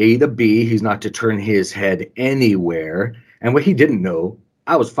walking from A to B. He's not to turn his head anywhere. And what he didn't know,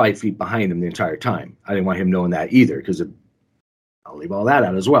 I was 5 feet behind him the entire time. I didn't want him knowing that either, because I'll leave all that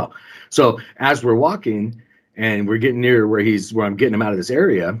out as well. So as we're walking and we're getting near where I'm getting him out of this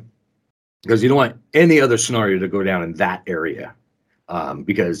area, because you don't want any other scenario to go down in that area,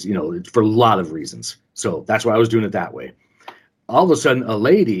 because, for a lot of reasons. So that's why I was doing it that way. All of a sudden, a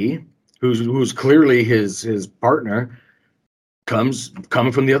lady who's clearly his partner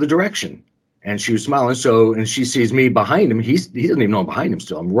coming from the other direction. And she was smiling. And she sees me behind him. He doesn't even know I'm behind him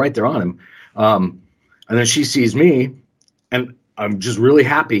still. I'm right there on him. And then she sees me, and I'm just really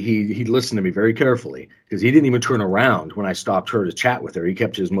happy he listened to me very carefully, because he didn't even turn around when I stopped her to chat with her. He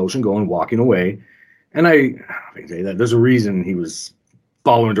kept his motion going, walking away. And I can say that there's a reason he was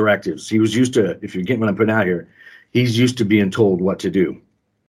following directives. He was used to, if you're getting what I'm putting out here, he's used to being told what to do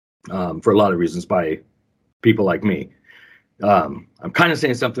for a lot of reasons by people like me. I'm kind of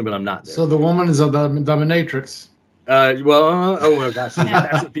saying something, but I'm not there. So the woman is a dominatrix. Oh my gosh,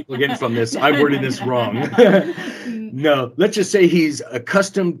 that's what people are getting from this. I worded this wrong. No, let's just say he's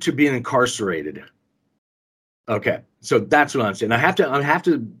accustomed to being incarcerated. Okay, so that's what I'm saying. I have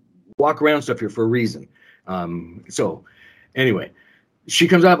to walk around stuff here for a reason. So anyway, she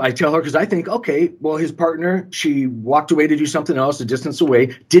comes up. I tell her, because I think, okay, well, his partner, she walked away to do something else a distance away.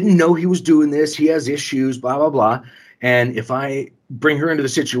 Didn't know he was doing this. He has issues. Blah blah blah. And if I bring her into the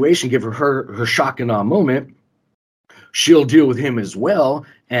situation, give her shock and awe moment, she'll deal with him as well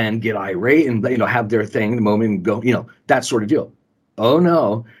and get irate and have their thing the moment and go, that sort of deal. Oh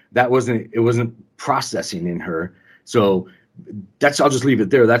no, it wasn't processing in her. So I'll just leave it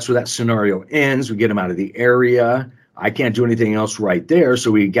there. That's where that scenario ends. We get him out of the area. I can't do anything else right there. So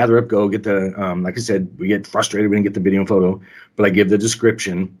we gather up, go get the, like I said, we get frustrated. We didn't get the video and photo, but I give the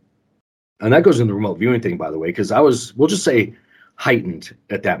description. And that goes in the remote viewing thing, by the way, because we'll just say heightened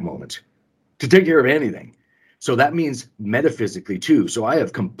at that moment to take care of anything. So that means metaphysically too. So I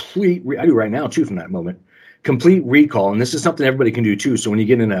have I do right now too from that moment, complete recall. And this is something everybody can do too. So when you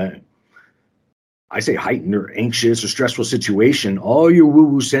get in I say heightened or anxious or stressful situation, all your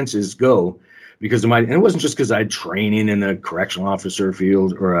woo-woo senses go because and it wasn't just because I had training in the correctional officer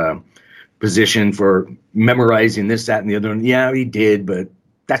field or a position for memorizing this, that, and the other. And yeah, he did, but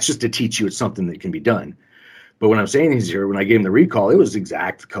that's just to teach you it's something that can be done. But what I'm saying is here, when I gave him the recall, it was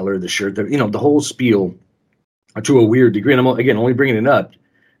exact color of the shirt, the whole spiel to a weird degree. And I'm, again, only bringing it up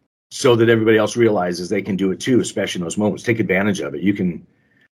so that everybody else realizes they can do it too, especially in those moments. Take advantage of it. You can,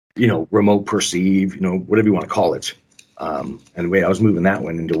 remote perceive, whatever you want to call it. And wait, I was moving that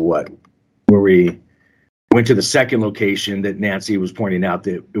one into where we went to the second location that Nancy was pointing out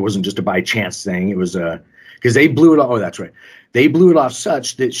that it wasn't just a by chance thing. It was because they blew it off. Oh, that's right. They blew it off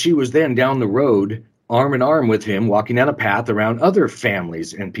such that she was then down the road, arm in arm with him, walking down a path around other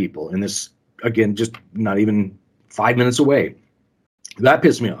families and people. And this, again, just not even 5 minutes away. That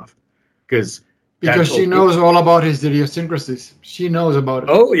pissed me off because she knows all about his idiosyncrasies. She knows about it.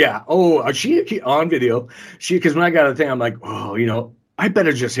 Oh yeah. Oh, she on video. Because when I got a thing, I'm like, I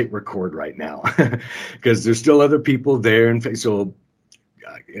better just hit record right now because there's still other people there, and so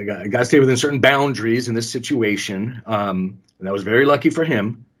I got to stay within certain boundaries in this situation. And that was very lucky for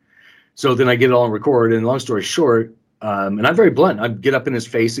him. So then I get it all on record. And long story short, and I'm very blunt. I get up in his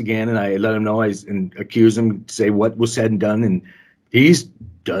face again, and I let him know and accuse him, say what was said and done, and he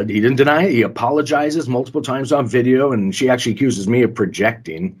didn't deny it. He apologizes multiple times on video, and she actually accuses me of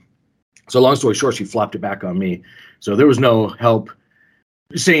projecting. So long story short, she flopped it back on me. So there was no help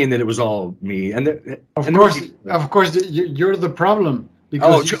saying that it was all me. And of course, you're the problem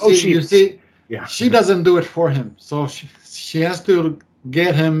because you see, yeah. She doesn't do it for him. So she has to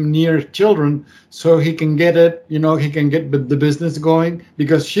get him near children so he can get it, he can get the business going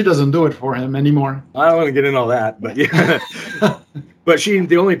because she doesn't do it for him anymore. I don't want to get into all that, but yeah. But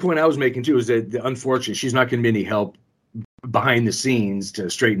the only point I was making too is that unfortunately she's not going to be any help behind the scenes to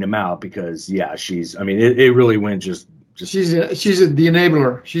straighten him out because it really went just she's the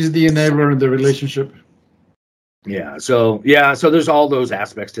enabler. She's the enabler in the relationship. Yeah. So there's all those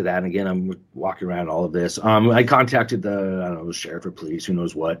aspects to that. And again, I'm walking around all of this. I contacted the sheriff or police, who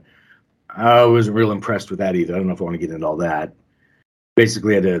knows what. I wasn't real impressed with that either. I don't know if I want to get into all that.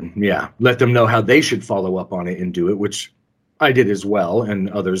 Basically, I had to, let them know how they should follow up on it and do it, which I did as well,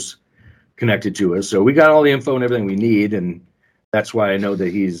 and others connected to us. So we got all the info and everything we need, and that's why I know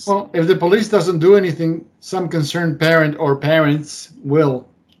that he's... Well, if the police doesn't do anything, some concerned parent or parents will.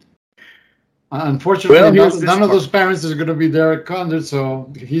 Unfortunately, none of those parents is going to be Derek Condit,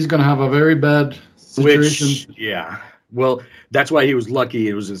 so he's going to have a very bad situation. Well, that's why he was lucky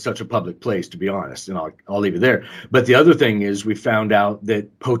it was in such a public place, to be honest, and I'll leave it there. But the other thing is we found out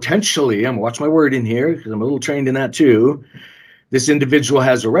that potentially, I'm watch my word in here because I'm a little trained in that too, this individual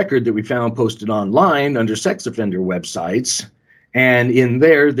has a record that we found posted online under sex offender websites, and in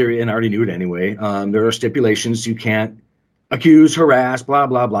there, and I already knew it anyway, there are stipulations you can't accuse, harass, blah,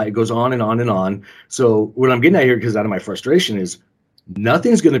 blah, blah. It goes on and on and on. So what I'm getting at here, because out of my frustration, is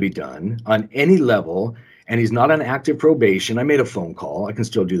nothing's going to be done on any level, and he's not on active probation. I made a phone call. I can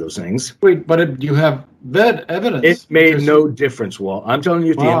still do those things. Wait, but you have that evidence. It made no difference, Walt. I'm telling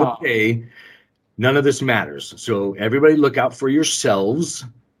you, at the end of the day, none of this matters. So everybody look out for yourselves,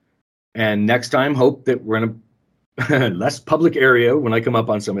 and next time, hope that we're in a less public area when I come up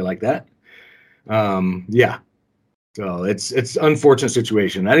on somebody like that. So it's unfortunate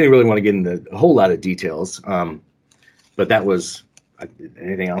situation. I didn't really want to get into a whole lot of details, but that was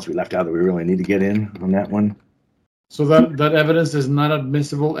anything else we left out that we really need to get in on that one. So that evidence is not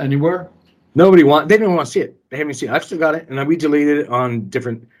admissible anywhere? They didn't want to see it. They haven't seen it. I've still got it, and we deleted it on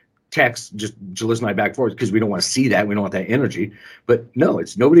different texts, just Jalissa and I back and forth, because we don't want to see that. We don't want that energy. But no,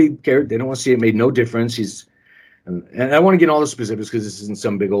 it's nobody cared. They don't want to see it. It made no difference. And I want to get all the specifics because this isn't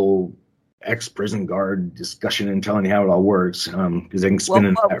some big old ex-prison guard discussion and telling you how it all works, because they can spin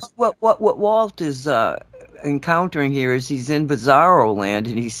it. What Walt is encountering here is he's in bizarro land,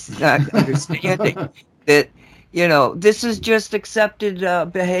 and he's not understanding that this is just accepted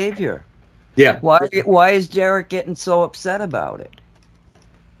behavior. Yeah. Why is Derek getting so upset about it?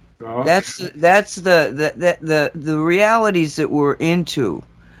 Oh. That's the realities that we're into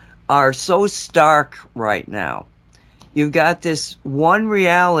are so stark right now. You've got this one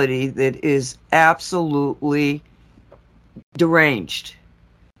reality that is absolutely deranged.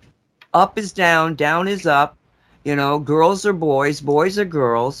 Up is down, down is up. You know, girls are boys, boys are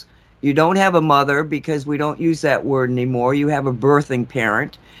girls. You don't have a mother because we don't use that word anymore. You have a birthing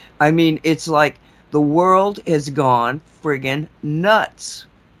parent. I mean, it's like the world has gone friggin' nuts.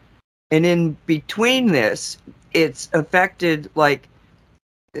 And in between this, it's affected, like,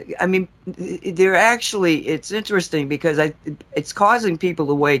 I mean, it's interesting because it's causing people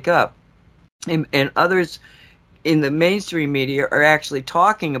to wake up. And others in the mainstream media are actually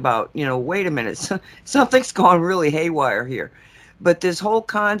talking about, you know, wait a minute, something's gone really haywire here. But this whole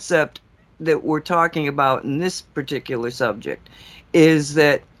concept that we're talking about in this particular subject is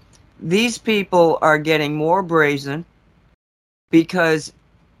that these people are getting more brazen because,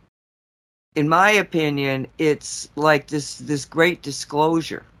 in my opinion, it's like this great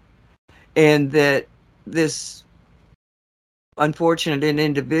disclosure, and that this unfortunate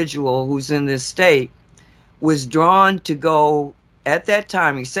individual who's in this state was drawn to go at that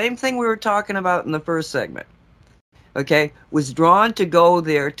time, same thing we were talking about in the first segment, okay, was drawn to go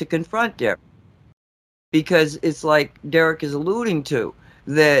there to confront Derek. Because it's like Derek is alluding to,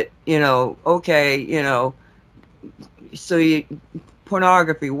 that, you know, okay, you know, so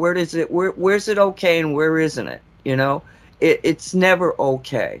pornography, where's it okay and where isn't it? You know, it's never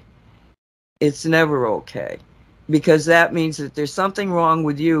okay. It's never okay. Because that means that there's something wrong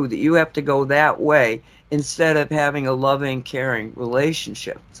with you, that you have to go that way instead of having a loving, caring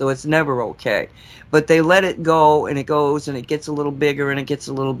relationship. So it's never okay. But they let it go, and it goes, and it gets a little bigger, and it gets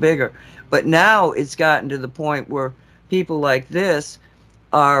a little bigger. But now it's gotten to the point where people like this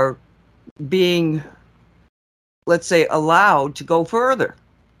are being, let's say, allowed to go further.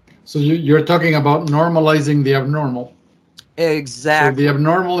 So you're talking about normalizing the abnormal. Exactly. So the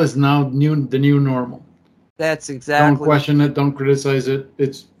abnormal is now the new normal. That's exactly. Don't question it. Don't criticize it.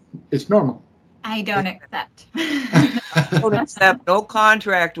 It's normal. I don't accept. Don't accept no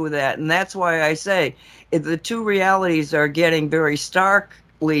contract with that. And that's why I say the two realities are getting very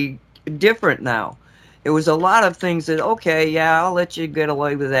starkly different now. It was a lot of things that, okay, yeah, I'll let you get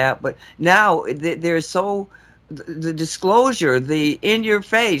away with that. But now there's so, the disclosure, the in your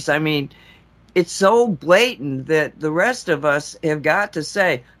face, I mean, it's so blatant that the rest of us have got to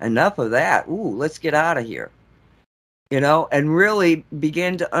say, enough of that. Ooh, let's get out of here. You know, and really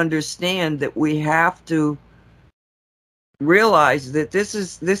begin to understand that we have to realize that this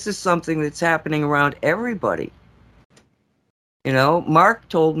is something that's happening around everybody. You know, Mark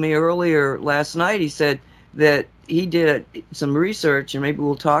told me earlier last night, he said that he did some research, and maybe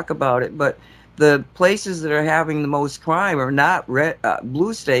we'll talk about it, but the places that are having the most crime are not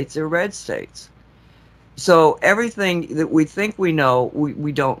blue states, they're red states. So everything that we think we know,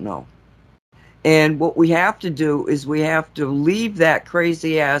 we don't know. And what we have to do is we have to leave that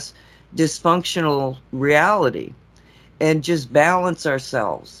crazy-ass dysfunctional reality and just balance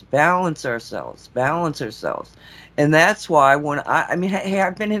ourselves. And that's why when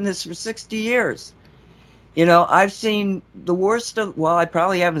I've been in this for 60 years. You know, I've seen the worst of, well, I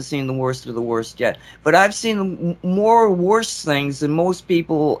probably haven't seen the worst of the worst yet, but I've seen more worse things than most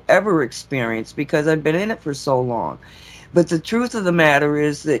people ever experience because I've been in it for so long. But the truth of the matter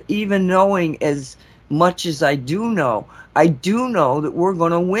is that even knowing as much as I do know that we're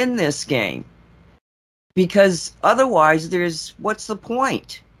going to win this game. Because otherwise, what's the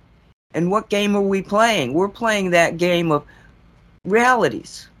point? And what game are we playing? We're playing that game of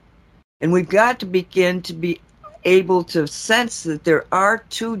realities. And we've got to begin to be able to sense that there are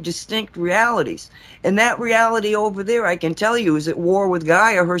two distinct realities. And that reality over there, I can tell you, is at war with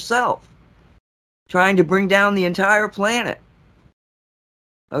Gaia herself, trying to bring down the entire planet.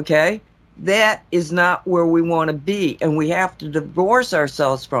 Okay? That is not where we want to be, and we have to divorce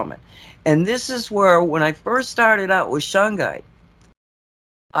ourselves from it. And this is where, when I first started out with Shungite,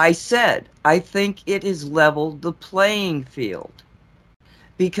 I said, I think it has leveled the playing field.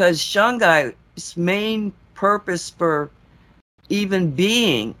 Because Shungite's main purpose for even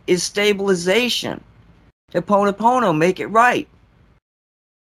being is stabilization. Ho'oponopono, make it right.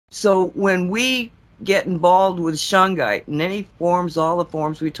 So when we get involved with Shungite in any forms, all the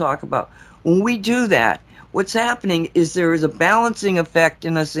forms we talk about, when we do that, what's happening is there is a balancing effect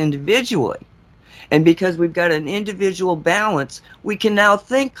in us individually. And because we've got an individual balance, we can now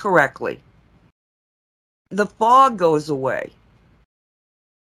think correctly. The fog goes away.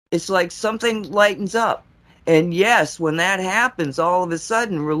 It's like something lightens up. And yes, when that happens, all of a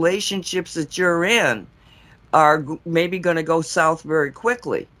sudden, relationships that you're in are maybe going to go south very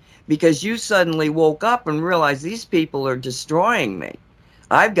quickly because you suddenly woke up and realized these people are destroying me.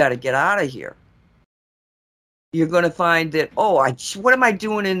 I've got to get out of here. You're going to find that, what am I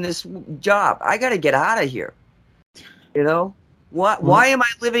doing in this job? I got to get out of here. You know, why am I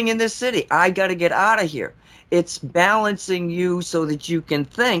living in this city? I got to get out of here. It's balancing you so that you can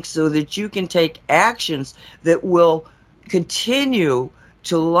think, so that you can take actions that will continue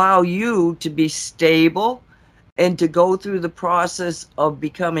to allow you to be stable and to go through the process of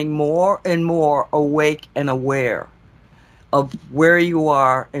becoming more and more awake and aware of where you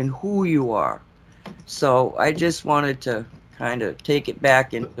are and who you are. So I just wanted to kind of take it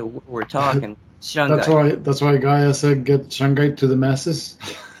back into what we're talking. Shungite. That's why Gaia said get Shungite to the masses.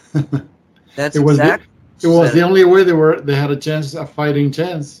 That's it was exactly. it was the only way they had a chance, a fighting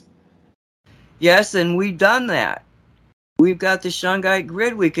chance. Yes, and we've done that. We've got the Shungite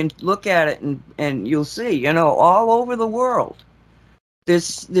grid. We can look at it and you'll see, all over the world.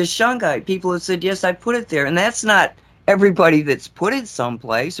 This Shungite, people have said, yes, I put it there. And that's not everybody that's put it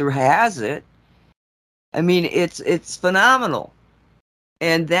someplace or has it. I mean, it's phenomenal.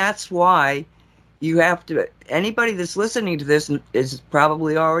 And that's why you have to, anybody that's listening to this is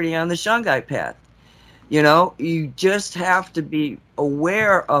probably already on the Shungite path. You just have to be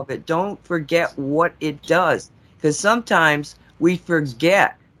aware of it. Don't forget what it does. Because sometimes we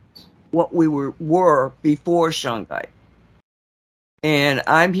forget what we were before Shungite. And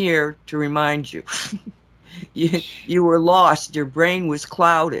I'm here to remind you. You were lost. Your brain was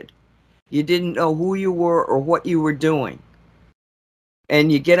clouded. You didn't know who you were or what you were doing.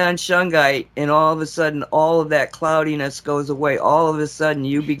 And you get on Shungite, and all of a sudden, all of that cloudiness goes away. All of a sudden,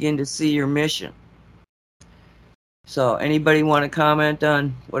 you begin to see your mission. So, anybody want to comment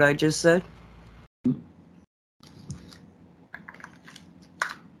on what I just said?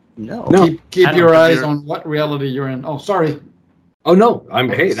 No. Keep your eyes on what reality you're in. Oh, sorry. Oh no,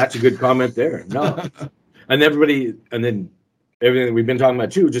 hey, that's a good comment there. No, and everybody, and then everything that we've been talking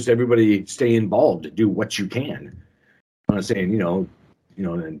about too. Just everybody stay involved, do what you can. I'm not saying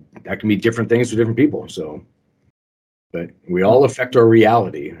and that can be different things for different people. So, but we all affect our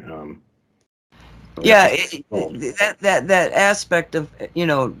reality. Yeah, that aspect of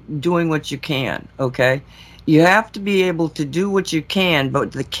doing what you can. Okay, you have to be able to do what you can,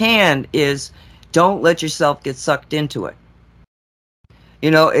 but the can is don't let yourself get sucked into it.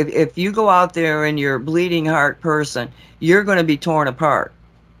 If you go out there and you're a bleeding heart person, you're going to be torn apart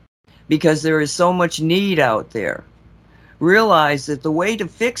because there is so much need out there. Realize that the way to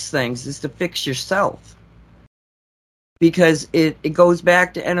fix things is to fix yourself, because it goes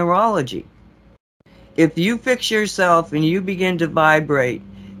back to enerology. If you fix yourself and you begin to vibrate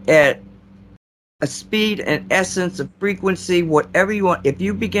at a speed, an essence, a frequency, whatever you want, if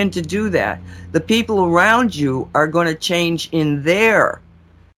you begin to do that, the people around you are going to change in their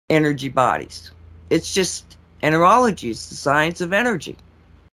energy bodies. It's just enerology. It's the science of energy.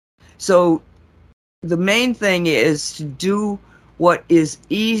 So the main thing is to do what is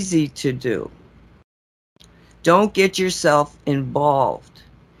easy to do. Don't get yourself involved.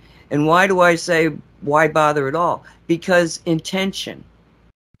 And why do I say why bother at all? Because intention.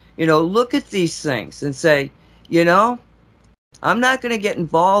 Look at these things and say, I'm not going to get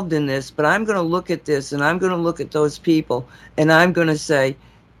involved in this, but I'm going to look at this and I'm going to look at those people and I'm going to say,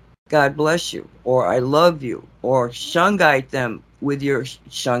 God bless you, or I love you, or Shungite them with your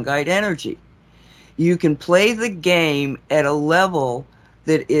Shungite energy. You can play the game at a level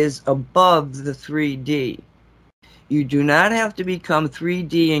that is above the 3D. You do not have to become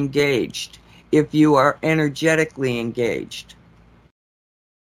 3D engaged if you are energetically engaged.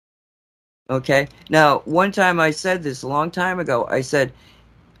 Okay? Now, one time I said this a long time ago. I said,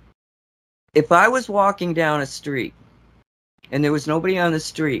 if I was walking down a street and there was nobody on the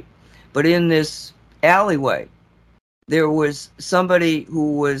street, but in this alleyway, there was somebody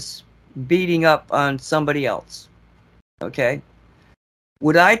who was beating up on somebody else. Okay?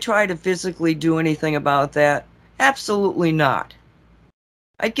 Would I try to physically do anything about that? Absolutely not.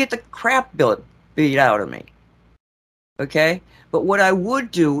 I'd get the crap beat out of me. Okay? But what I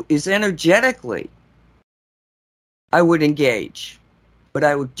would do is energetically, I would engage. But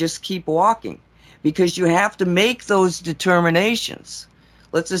I would just keep walking. Because you have to make those determinations.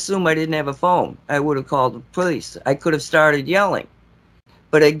 Let's assume I didn't have a phone. I would have called the police. I could have started yelling.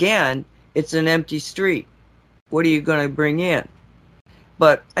 But again, it's an empty street. What are you going to bring in?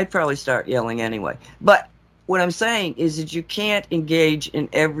 But I'd probably start yelling anyway. But what I'm saying is that you can't engage in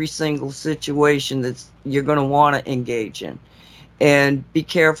every single situation that you're going to want to engage in. And be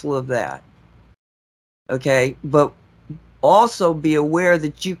careful of that. Okay? But also be aware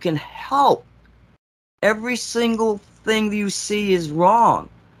that you can help. Every single thing you see is wrong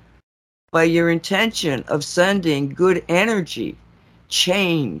by your intention of sending good energy,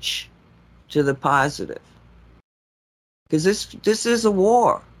 change to the positive. Because this is a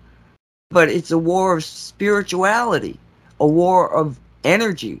war. but it's a war of spirituality, a war of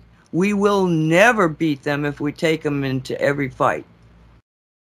energy. We will never beat them if we take them into every fight.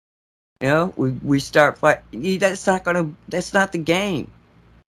 You know, we start fight. That's not the game.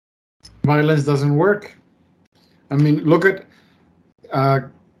 Violence doesn't work. I mean, look at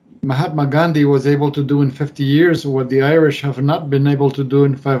Mahatma Gandhi was able to do in 50 years what the Irish have not been able to do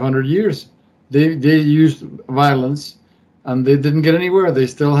in 500 years. They used violence, and they didn't get anywhere. They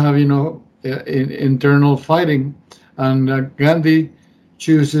still have, internal fighting. And Gandhi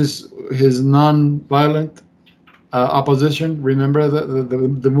chooses his non-violent opposition. Remember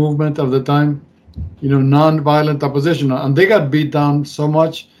the movement of the time, non-violent opposition, and they got beat down so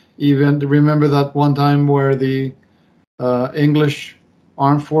much. Even remember that one time where the English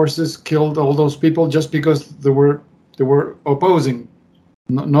armed forces killed all those people just because they were opposing.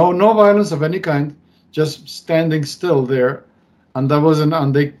 No violence of any kind, just standing still there, and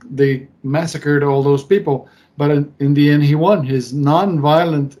they massacred all those people. But in the end, he won. His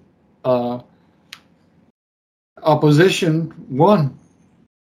non-violent opposition won.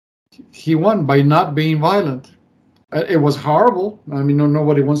 He won by not being violent. It was horrible. I mean,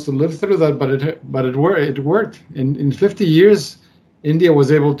 nobody wants to live through that, but it worked. In 50 years, India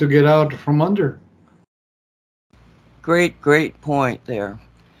was able to get out from under. Great point there.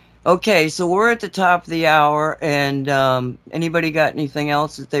 Okay, so we're at the top of the hour, and anybody got anything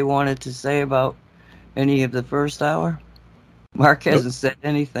else that they wanted to say about any of the first hour? Mark hasn't said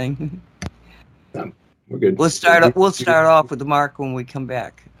anything. No, we're good. We'll start off with the Mark when we come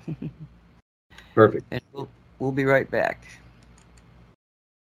back. Perfect. And we'll be right back.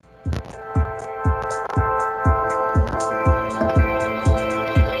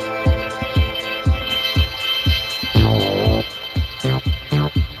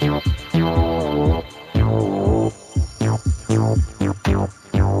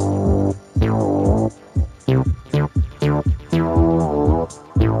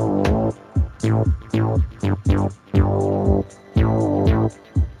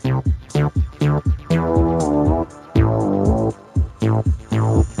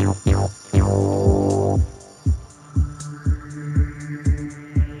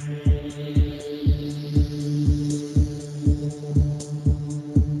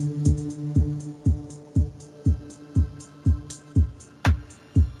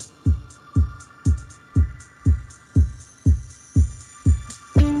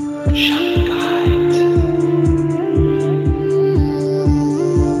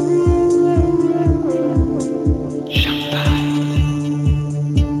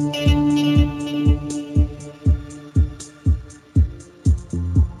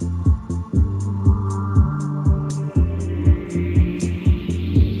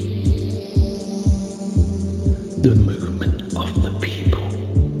 The movement of the people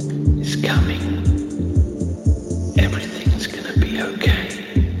is coming. Everything's gonna be okay.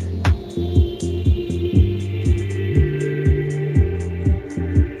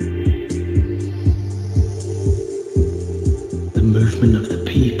 The movement of the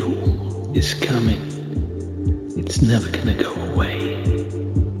people is coming. It's never gonna go away.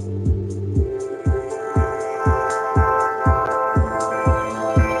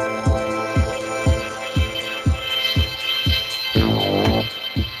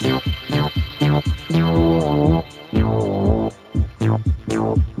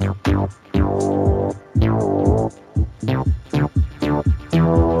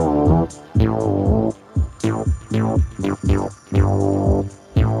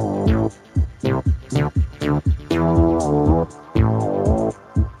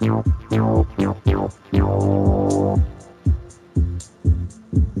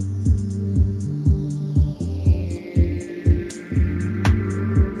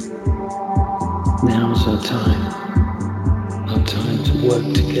 Now's our time to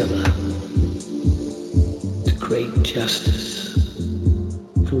work together, to create justice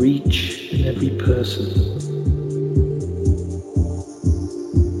for each and every person.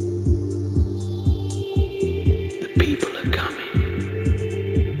 The people are coming.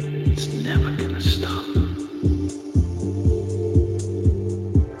 It's never gonna stop.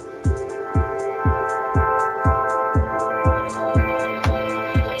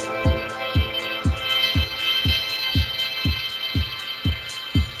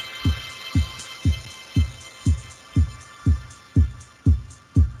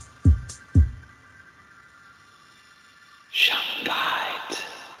 Shungite.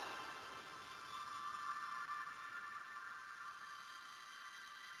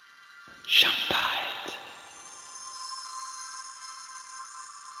 Shungite.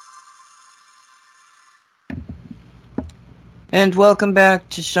 And welcome back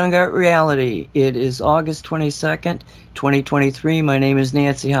to Shungite Reality. It is August 22nd, 2023. My name is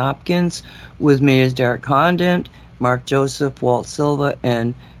Nancy Hopkins. With me is Derek Condent, Mark Joseph, Walt Silva,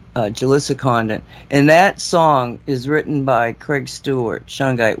 and Jalissa Condent. And that song is written by Craig Stewart,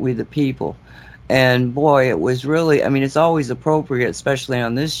 Shungite, We the People. And boy, it was really, I mean, it's always appropriate, especially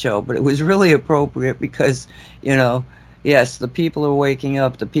on this show, but it was really appropriate because, you know, yes, the people are waking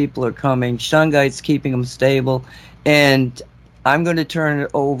up, the people are coming, Shungite's keeping them stable, and I'm going to turn it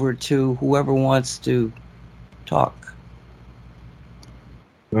over to whoever wants to talk.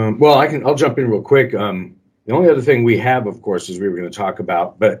 Well, I'll jump in real quick. The only other thing we have, of course, is we were going to talk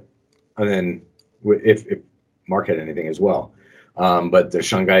about, but and then if Mark had anything as well, but the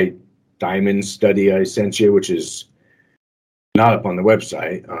Shungite diamond study I sent you, which is not up on the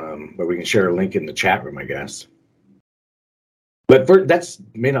website, but we can share a link in the chat room, I guess. But that's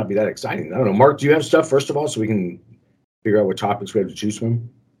may not be that exciting. I don't know. Mark, do you have stuff first of all, so we can figure out what topics we have to choose from?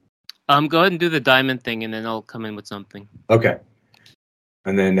 Go ahead and do the diamond thing, and then I'll come in with something. Okay.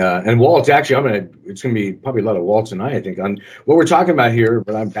 And then and Walt, actually, it's gonna be probably a lot of Walt's and I think on what we're talking about here,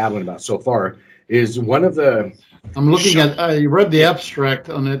 what I'm babbling about so far is one of the. I'm looking at. I read the abstract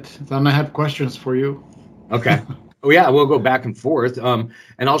on it, and I have questions for you. Okay. Oh yeah, we'll go back and forth. And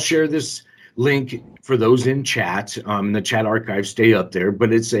I'll share this link for those in chat. The chat archives stay up there,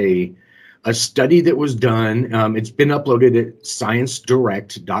 but it's a study that was done. It's been uploaded at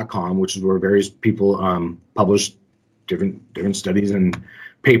ScienceDirect.com, which is where various people publish different studies and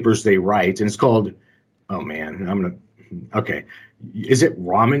papers they write, and it's called. Oh man, okay. Is it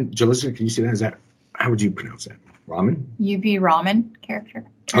Raman? Jalissa, can you see that? Is that how would you pronounce that? Raman? UV Raman character.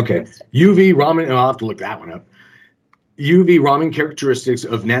 Okay. UV Raman, and I'll have to look that one up. UV Raman characteristics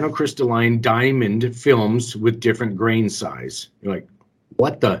of nanocrystalline diamond films with different grain size. You're like,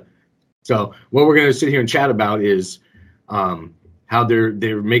 what the? So what we're going to sit here and chat about is how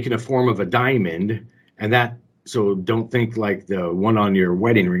they're making a form of a diamond, and that. So don't think like the one on your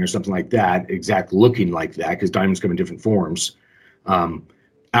wedding ring or something like that, exact looking like that, because diamonds come in different forms, out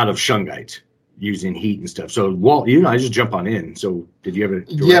of Shungite using heat and stuff. So Walt, I just jump on in. So did you have a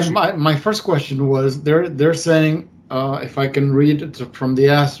direction? Yeah, my first question was they're saying if I can read it from the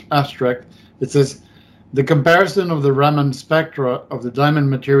abstract, it says the comparison of the Raman spectra of the diamond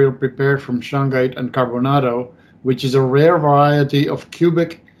material prepared from Shungite and carbonado, which is a rare variety of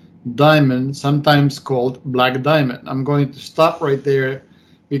cubic diamond, sometimes called black diamond. I'm going to stop right there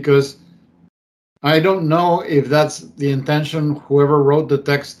because I don't know if that's the intention, whoever wrote the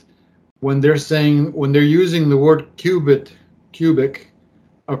text, when they're using the word cubic.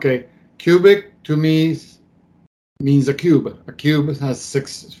 Okay, cubic to me means a cube. A cube has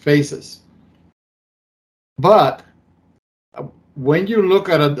 6 faces. But when you look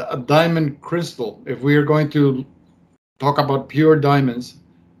at a diamond crystal, if we are going to talk about pure diamonds,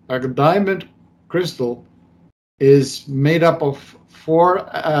 a diamond crystal is made up of four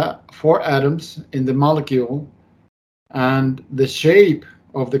atoms in the molecule, and the shape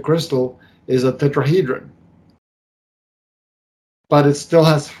of the crystal is a tetrahedron. But it still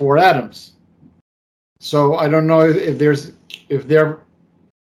has 4 atoms. So I don't know if they're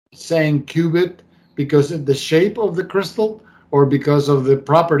saying cubit because of the shape of the crystal or because of the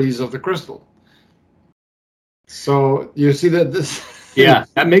properties of the crystal. So you see that this. Yeah,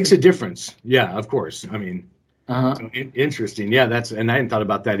 that makes a difference. Yeah, of course. I mean, so interesting. Yeah, and I hadn't thought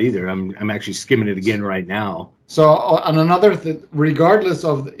about that either. I'm actually skimming it again right now. So on another thing, regardless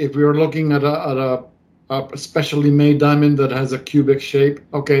of if we were looking at a specially made diamond that has a cubic shape,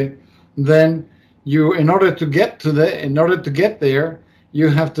 okay, then in order to get there, you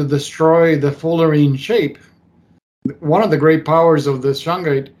have to destroy the fullerene shape. One of the great powers of the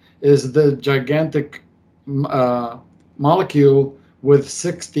Shungite is the gigantic molecule with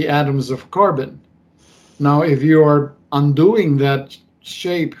 60 atoms of carbon. Now, if you are undoing that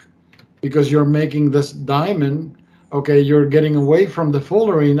shape because you're making this diamond, okay, you're getting away from the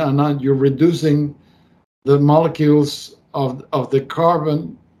fullerene and you're reducing the molecules of the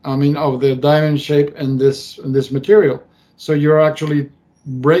carbon, of the diamond shape in this material. So you're actually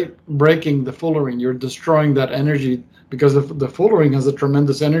breaking the fullerene. You're destroying that energy because the fullerene has a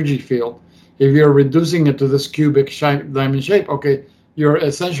tremendous energy field. If you're reducing it to this cubic diamond shape, okay, you're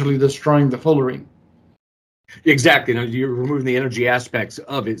essentially destroying the fullerene. Exactly. You're removing the energy aspects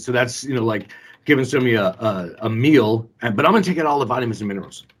of it. So that's, like giving somebody a meal, but I'm going to take out all the vitamins and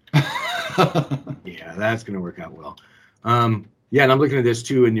minerals. Yeah, that's going to work out well. Yeah, and I'm looking at this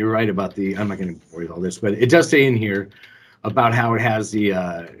too, and you're right about I'm not going to bore you with all this, but it does say in here about how it has it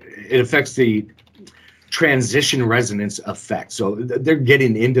affects the transition resonance effect. So they're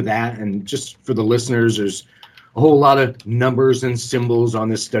getting into that, and just for the listeners, there's a whole lot of numbers and symbols on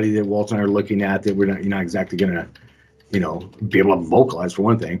this study that Walt and I are looking at that you're not exactly going to, be able to vocalize for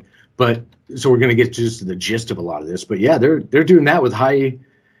one thing. But so we're going to get just to the gist of a lot of this. But yeah, they're doing that with high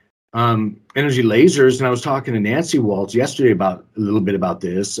energy lasers. And I was talking to Nancy Waltz yesterday a little bit about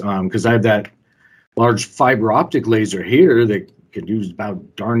this because I have that large fiber optic laser here that can do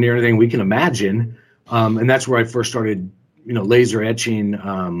about darn near anything we can imagine. And that's where I first started, laser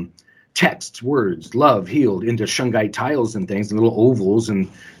etching texts, words, love, healed into Shungite tiles and things, and little ovals. And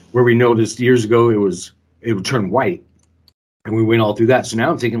where we noticed years ago it would turn white. And we went all through that. So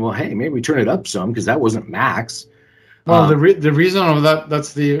now I'm thinking, well, hey, maybe we turn it up some because that wasn't max. Well, the reason of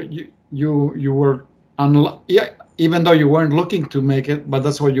that's you were even though you weren't looking to make it, but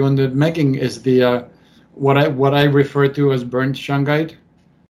that's what you ended up making is the what I refer to as burnt Shungite.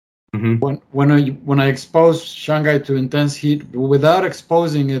 Mm-hmm. When I expose Shungite to intense heat without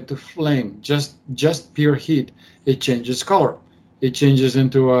exposing it to flame, just pure heat, it changes color. It changes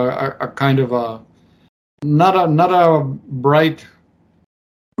into a kind of a not a bright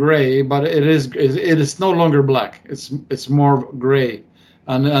gray, but it is no longer black. It's more gray,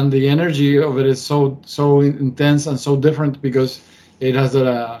 and the energy of it is so intense and so different because it has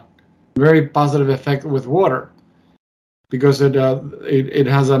a very positive effect with water, because it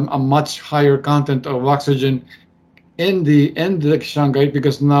has a much higher content of oxygen in the Shungite,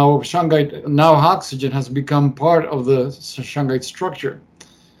 because now oxygen has become part of the Shungite structure.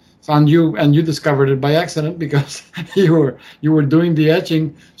 And you discovered it by accident because you were doing the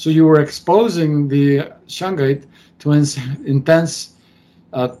etching, so you were exposing the Shungite to intense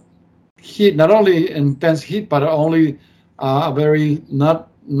heat. Not only intense heat, but only a very not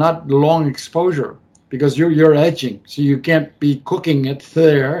long exposure, because you're etching, so you can't be cooking it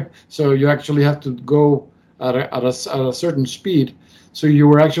there. So you actually have to go at a certain speed. So you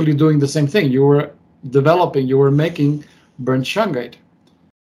were actually doing the same thing. You were making burnt Shungite.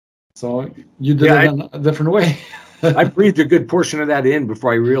 So you did it in a different way. I breathed a good portion of that in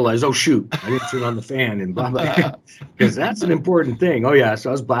before I realized, oh shoot, I didn't turn on the fan and blah blah, because that's an important thing. Oh yeah, so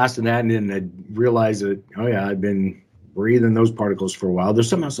I was blasting that, and then I realized that I've been breathing those particles for a while. There's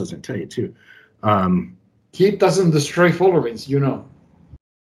something else I was going to tell you too. Heat doesn't destroy fullerenes,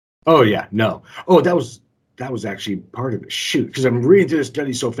 Oh yeah, no. Oh, that was actually part of it. Shoot, because I'm reading through the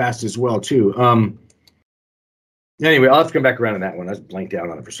study so fast as well too. Anyway, I'll have to come back around to that one. I was blanked out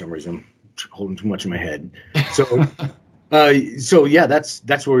on it for some reason. I'm holding too much in my head. So, so yeah, that's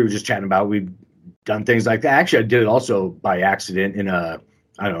what we were just chatting about. We've done things like that. Actually, I did it also by accident in a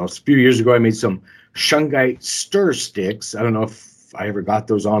few years ago. I made some Shungite stir sticks. I don't know if I ever got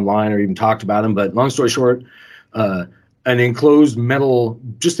those online or even talked about them, but long story short, an enclosed metal,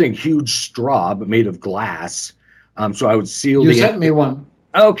 just a huge straw, but made of glass. So I would seal. You sent me one.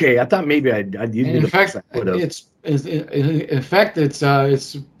 Okay, I thought maybe I'd use it. In fact,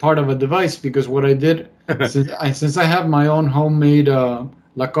 it's part of a device, because what I did since I have my own homemade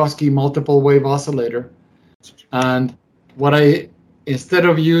Lakosky multiple wave oscillator, and instead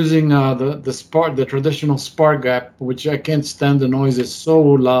of using the traditional spark gap, which I can't stand, the noise is so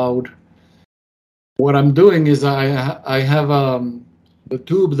loud. What I'm doing is I have the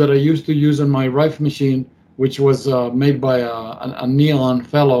tube that I used to use on my Rife machine, which was made by a neon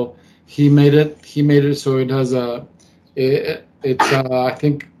fellow. He made it so it has I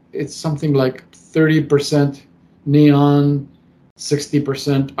think it's something like 30% neon,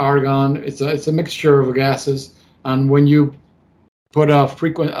 60% argon. It's a mixture of gases, and when you put a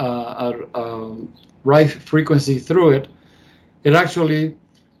Rife frequency through it, it actually,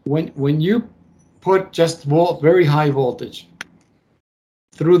 when you put just very high voltage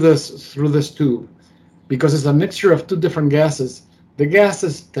through this tube, because it's a mixture of two different gases, the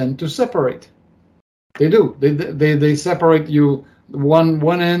gases tend to separate. They do. They separate. You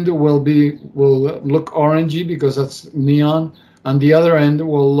one end will look orangey because that's neon, and the other end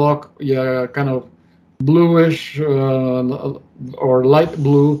will look kind of bluish or light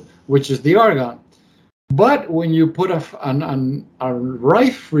blue, which is the argon. But when you put a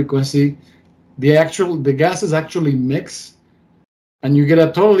Rife frequency, the gases actually mix, and you get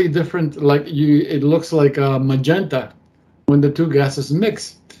a totally different, it looks like a magenta when the two gases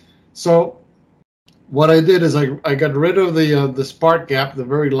mix. So what I did is I got rid of the spark gap, the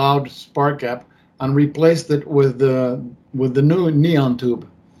very loud spark gap, and replaced it with the new neon tube.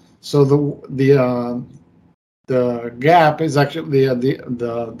 So the gap is actually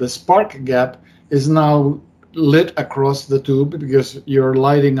the spark gap is now lit across the tube because you're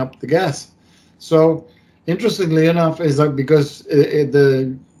lighting up the gas. So interestingly enough, is that because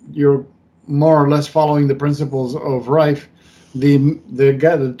you're more or less following the principles of Rife,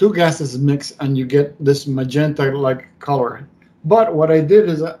 the two gases mix and you get this magenta-like color. But what I did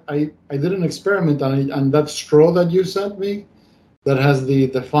is I did an experiment on that straw that you sent me that has the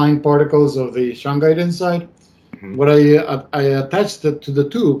fine particles of the shungite inside. Mhm. What I attached it to the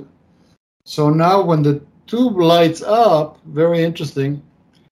tube. So now when the tube lights up, very interesting,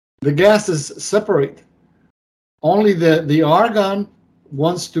 the gases separate. Only the argon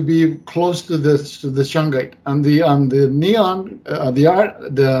wants to be close to the shungite, and the neon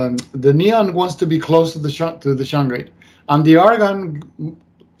the neon wants to be close to the shungite, and the argon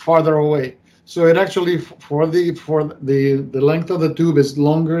farther away. So it actually for the length of the tube is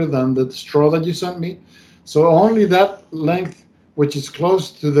longer than the straw that you sent me. So only that length, which is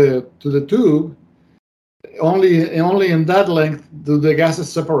close to the tube, only in that length do the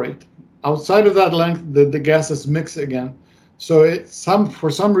gases separate. Outside of that length, the gases mix again. So for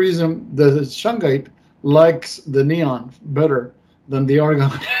some reason, the shungite likes the neon better than the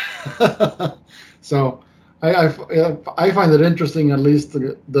argon. So I find it interesting. At least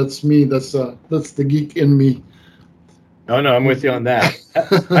that's me. That's the geek in me. Oh, no, I'm with you on that.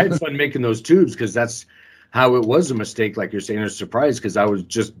 I had fun making those tubes because that's how it was a mistake, like you're saying, a surprise, because I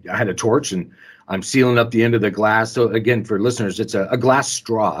had a torch and I'm sealing up the end of the glass. So again, for listeners, it's a glass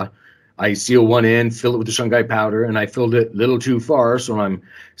straw. I seal one end, fill it with the shungite powder, and I filled it a little too far. So I'm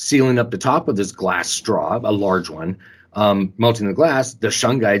sealing up the top of this glass straw, a large one, melting the glass. The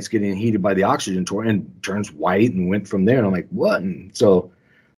shungite's getting heated by the oxygen and turns white and went from there. And I'm like, what? And so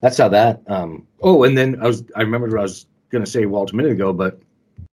that's how that. Oh, and then I remembered what I was going to say, Walt, a minute ago,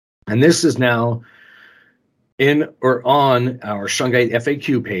 and this is now in or on our Shungite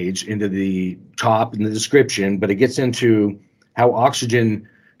FAQ page into the top in the description, but it gets into how oxygen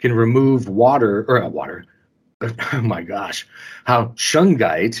can remove water. Oh my gosh, how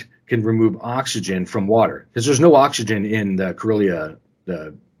Shungite can remove oxygen from water, because there's no oxygen in the Corellia.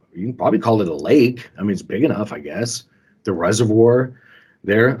 You can probably call it a lake. I mean, it's big enough, I guess. The reservoir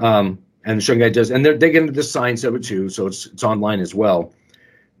there, and the Shungite does, and they get into the science of it too. So it's online as well.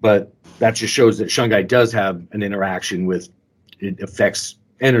 But that just shows that Shungite does have an interaction with, it affects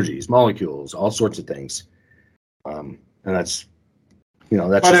energies, molecules, all sorts of things. And that's,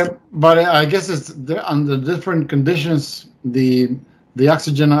 But I guess it's under different conditions, the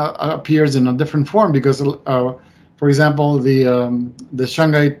oxygen appears in a different form because, for example, the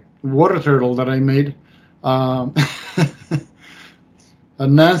Shungite water turtle that I made,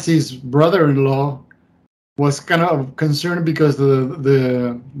 Nancy's brother-in-law was kind of concerned because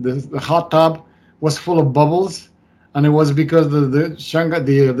the hot tub was full of bubbles, and it was because the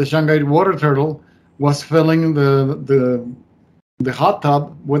Shungite water turtle was filling the hot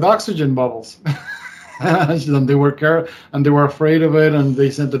tub with oxygen bubbles. And they were afraid of it, and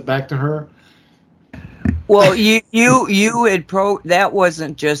they sent it back to her. Well, you had that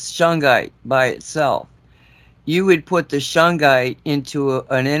wasn't just Shungite by itself. You would put the Shungite into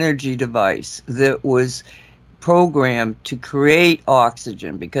an energy device that was programmed to create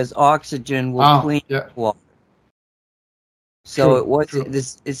oxygen, because oxygen will clean water. So it was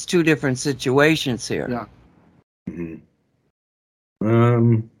this. It's two different situations here. Yeah.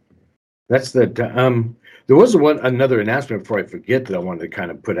 Mm-hmm. That's the. There was another announcement before I forget that I wanted to kind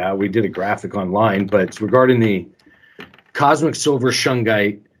of put out. We did a graphic online, but it's regarding the cosmic silver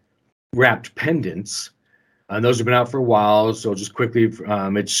Shungite wrapped pendants. And those have been out for a while. So just quickly, it's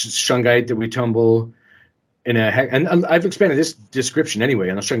Shungite that we tumble in and I've expanded this description anyway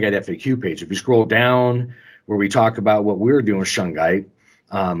on the Shungite FAQ page. If you scroll down where we talk about what we're doing with Shungite,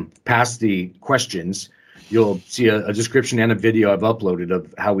 past the questions, you'll see a description and a video I've uploaded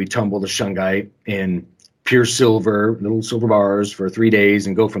of how we tumble the Shungite in pure silver, little silver bars for 3 days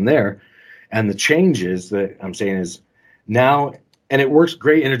and go from there. And the changes that I'm saying is now, and it works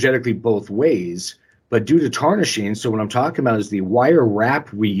great energetically both ways, but due to tarnishing, so what I'm talking about is the wire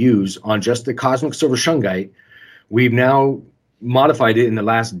wrap we use on just the cosmic silver Shungite. We've now modified it in the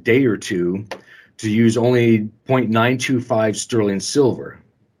last day or two to use only 0.925 sterling silver.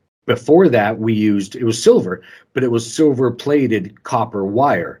 Before that, it was silver, but it was silver-plated copper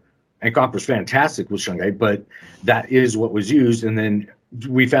wire. And copper's fantastic with Shungite, but that is what was used. And then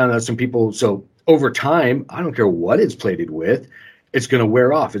we found out some people, so over time, I don't care what it's plated with, it's going to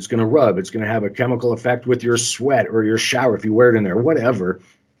wear off. It's going to rub. It's going to have a chemical effect with your sweat or your shower if you wear it in there, whatever.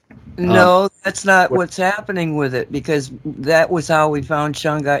 No, that's not what's happening with it, because that was how we found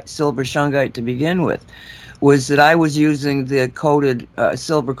Shungite, silver Shungite to begin with, was that I was using the coated,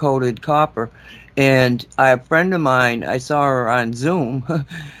 silver-coated copper, and a friend of mine, I saw her on Zoom, on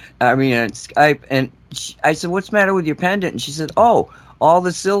Skype, and I said, "What's the matter with your pendant?" And she said, "Oh, all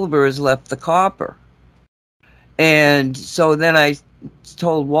the silver has left the copper." And so then I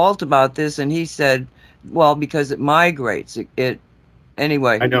told Walt about this, and he said, well, because it migrates.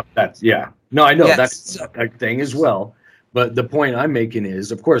 Anyway. I know that's, yeah. No, I know Yes. that's a thing as well. But the point I'm making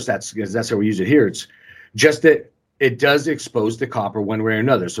is, of course, that's how we use it here. It's just that it does expose the copper one way or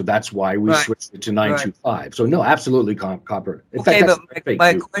another. So that's why we switched it to 925. Right. So no, absolutely copper. In fact, but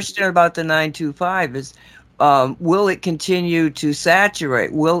my question about the 925 is, will it continue to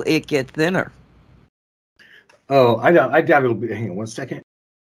saturate? Will it get thinner? Oh, I doubt it'll be. Hang on 1 second.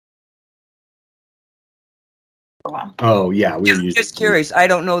 Oh yeah, we were just curious. I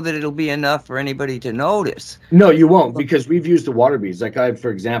don't know that it'll be enough for anybody to notice. No, you won't, because we've used the water beads. Like for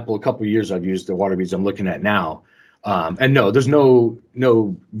example, a couple of years I've used the water beads I'm looking at now, and no, there's no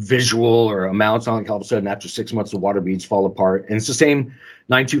visual or amounts on. All of a sudden, after 6 months, the water beads fall apart, and it's the same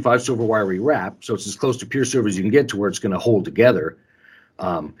 925 silver wire wrap, so it's as close to pure silver as you can get to where it's going to hold together.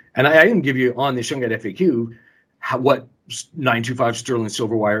 And I can give you on the Shungite FAQ what 925 sterling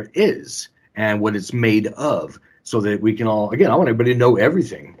silver wire is and what it's made of, so that we can all, again, I want everybody to know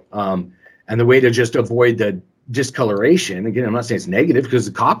everything. And the way to just avoid the discoloration, again, I'm not saying it's negative, because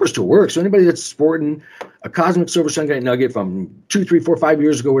the copper still works. So anybody that's sporting a cosmic silver Shungite nugget from 2, 3, 4, 5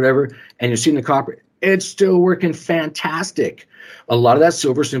 years ago, whatever, and you're seeing the copper, it's still working fantastic. A lot of that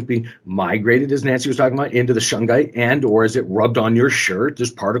silver simply migrated, as Nancy was talking about, into the Shungite, and or as it rubbed on your shirt,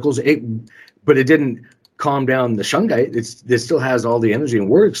 there's particles, but it didn't calm down the Shungite. It still has all the energy and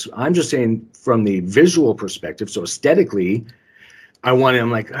works. I'm just saying from the visual perspective, so aesthetically, I'm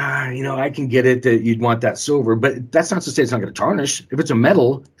like, I can get it that you'd want that silver, but that's not to say it's not going to tarnish. If it's a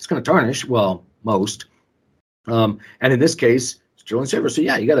metal, it's going to tarnish. Well, most. And in this case, sterling silver. So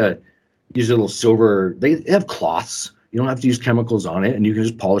yeah, you got to use a little silver. They have cloths. You don't have to use chemicals on it, and you can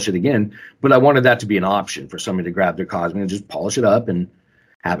just polish it again. But I wanted that to be an option for somebody to grab their cosmic and just polish it up and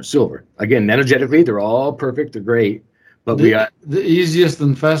have it silver. Again, energetically, they're all perfect. They're great. But the easiest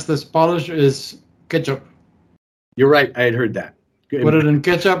and fastest polish is ketchup. You're right. I had heard that. Put it in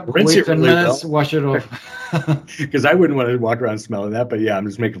ketchup, wait 10 minutes, wash it off. Because I wouldn't want to walk around smelling that, but yeah, I'm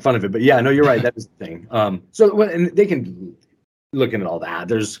just making fun of it. But yeah, no, you're right. That is the thing. And they can look into all that.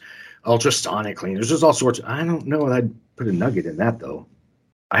 There's ultrasonic cleaners. There's all sorts. I don't know. I'd put a nugget in that though.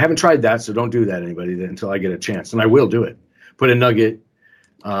 I haven't tried that, so don't do that, anybody, until I get a chance. And I will do it. Put a nugget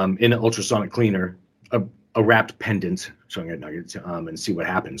in an ultrasonic cleaner, a wrapped pendant, Shungite nuggets, and see what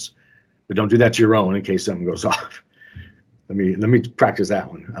happens. But don't do that to your own in case something goes off. Let me practice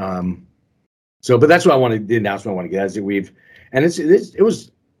that one. But that's what I wanted. The announcement I want to get is that it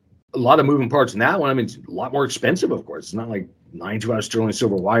was a lot of moving parts in that one. I mean, it's a lot more expensive, of course. It's not like 925 sterling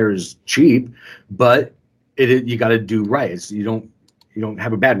silver wire is cheap, but you got to do right. You don't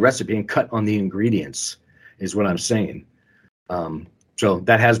have a bad recipe and cut on the ingredients, is what I'm saying. So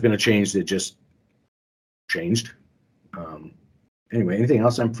that has been a change that just changed. Anyway, anything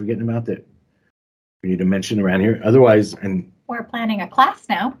else I'm forgetting about that we need to mention around here? Otherwise, and we're planning a class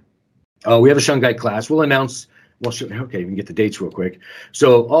now. Oh, we have a Shungite class. We'll announce. Well, okay, we can get the dates real quick.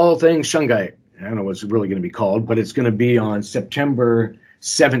 So all things Shungite. I don't know what it's really going to be called, but it's going to be on September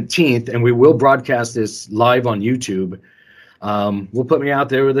 17th, and we will broadcast this live on YouTube. We'll put me out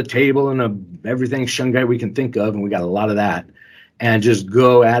there with a table and everything Shungite we can think of, and we got a lot of that. And just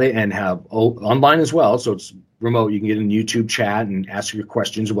go at it and have online as well. So it's remote. You can get in YouTube chat and ask your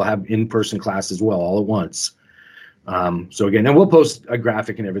questions. We'll have in-person class as well, all at once. So again, and we'll post a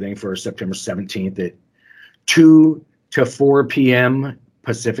graphic and everything for September 17th at 2 to 4 p.m.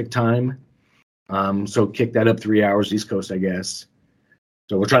 Pacific time. So kick that up 3 hours East Coast, I guess.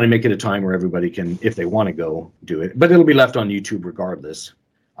 So we're trying to make it a time where everybody can, if they want to go, do it. But it'll be left on YouTube regardless.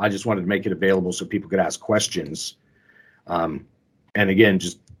 I just wanted to make it available so people could ask questions. And again,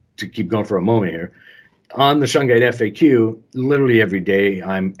 just to keep going for a moment here, on the Shungite FAQ, literally every day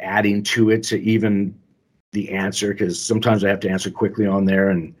I'm adding to it to even the answer, because sometimes I have to answer quickly on there,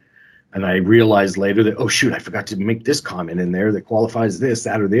 and I realize later that, oh shoot, I forgot to make this comment in there that qualifies this,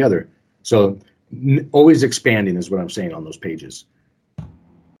 that, or the other. So always expanding is what I'm saying on those pages.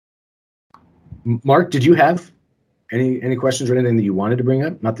 Mark, did you have any questions or anything that you wanted to bring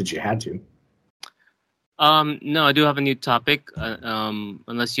up? Not that you had to. No, I do have a new topic.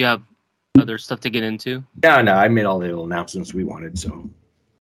 Unless you have other stuff to get into. No, I made all the little announcements we wanted. So,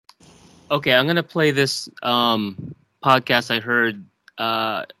 okay, I'm gonna play this podcast I heard,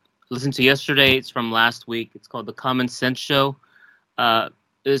 listened to yesterday. It's from last week. It's called The Common Sense Show.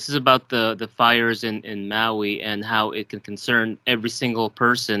 This is about the fires in Maui and how it can concern every single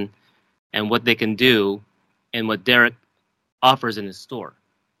person and what they can do, and what Derek offers in his store.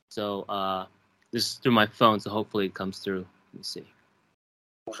 So. This is through my phone, so hopefully it comes through. Let me see.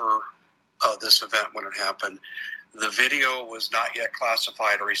 Over this event when it happened. The video was not yet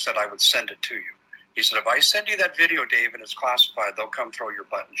classified, or he said I would send it to you. He said, if I send you that video, Dave, and it's classified, they'll come throw your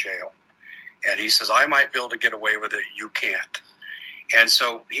butt in jail. And he says, I might be able to get away with it. You can't. And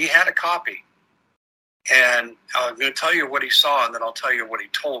so he had a copy. And I'm going to tell you what he saw, and then I'll tell you what he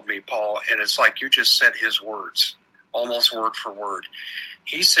told me, Paul. And it's like you just said his words, almost word for word.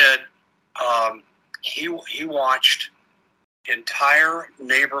 He said he watched entire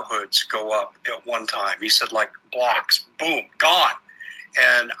neighborhoods go up at one time. He said, like blocks, boom, gone.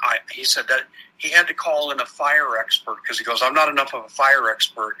 And he said that he had to call in a fire expert because he goes, I'm not enough of a fire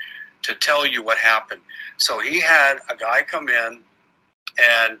expert to tell you what happened. So he had a guy come in,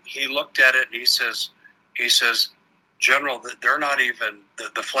 and he looked at it, and he says, General, they're not even,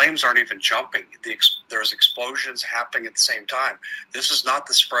 the flames aren't even jumping. There's explosions happening at the same time. This is not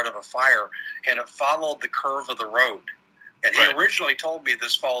the spread of a fire. And it followed the curve of the road. And he originally told me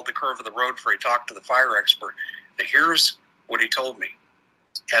this followed the curve of the road before he talked to the fire expert. But here's what he told me.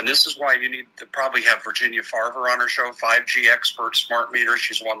 And this is why you need to probably have Virginia Farver on her show, 5G expert, smart meter.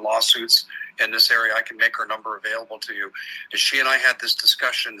 She's won lawsuits in this area. I can make her number available to you. And she and I had this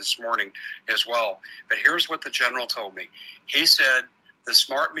discussion this morning as well. But here's what the general told me. He said the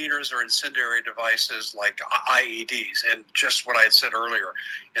smart meters are incendiary devices like IEDs, and just what I had said earlier.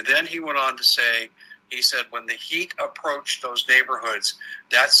 And then he went on to say, he said when the heat approached those neighborhoods,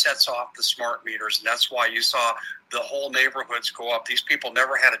 that sets off the smart meters, and that's why you saw the whole neighborhoods go up. These people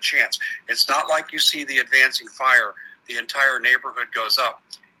never had a chance. It's not like you see the advancing fire, the entire neighborhood goes up.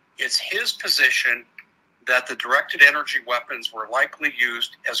 It's his position that the directed energy weapons were likely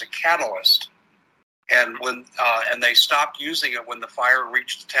used as a catalyst, and when and they stopped using it when the fire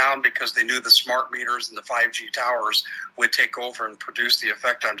reached town because they knew the smart meters and the 5G towers would take over and produce the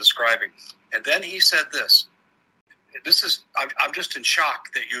effect I'm describing. And then he said this. I'm just in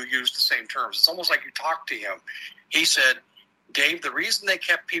shock that you used the same terms. It's almost like you talked to him. He said, Dave, the reason they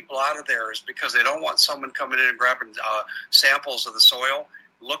kept people out of there is because they don't want someone coming in and grabbing samples of the soil,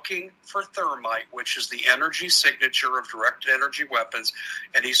 looking for thermite, which is the energy signature of directed energy weapons.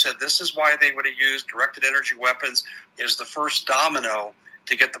 And he said this is why they would have used directed energy weapons as the first domino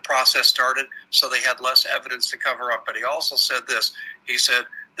to get the process started, so they had less evidence to cover up. But he also said this. He said,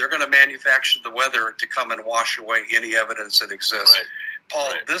 they're going to manufacture the weather to come and wash away any evidence that exists. Right.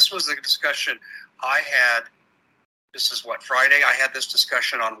 Paul, this was the discussion I had. This is what, Friday? I had this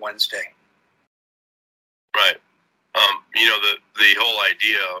discussion on Wednesday. Right. The whole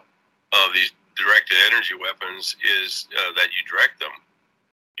idea of these directed energy weapons is that you direct them.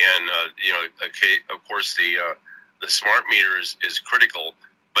 And, of course, the smart meter is critical.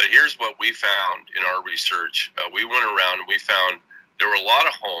 But here's what we found in our research. We went around and we found there were a lot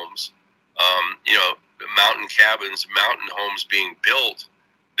of homes, mountain cabins, mountain homes being built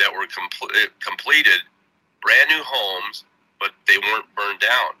that were completed, brand new homes, but they weren't burned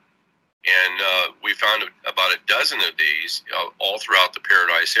down. And we found about a dozen of these all throughout the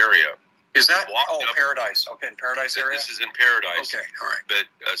Paradise area. Is that Paradise? Okay, in Paradise area. This is in Paradise. Okay, all right.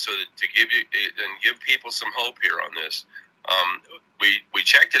 But so to give you and give people some hope here on this, we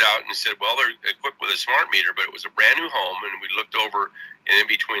checked it out and said, well, they're equipped with a smart meter, but it was a brand new home, and we looked over, and in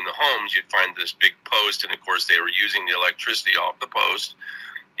between the homes, you'd find this big post, and of course, they were using the electricity off the post.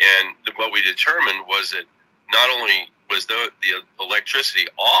 And what we determined was that not only was the electricity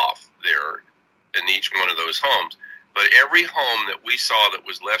off there in each one of those homes, but every home that we saw that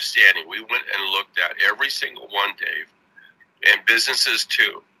was left standing, we went and looked at every single one, Dave, and businesses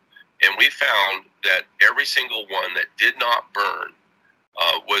too. And we found that every single one that did not burn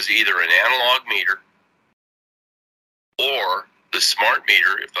was either an analog meter or the smart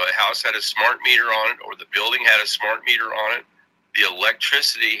meter. If the house had a smart meter on it or the building had a smart meter on it, the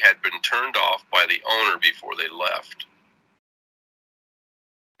electricity had been turned off by the owner before they left.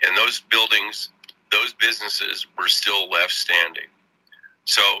 And those buildings, those businesses were still left standing.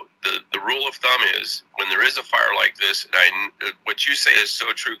 So the rule of thumb is when there is a fire like this, and what you say is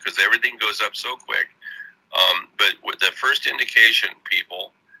so true because everything goes up so quick. But with the first indication,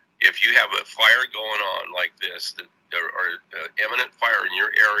 people, if you have a fire going on like this, or imminent fire in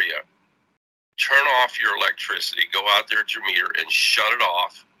your area, turn off your electricity, go out there at your meter and shut it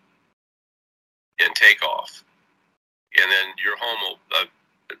off and take off. And then your home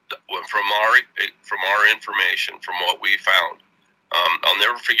will, from our information, from what we found, I'll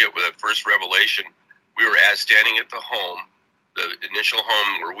never forget with that first revelation, we were standing at the home, the initial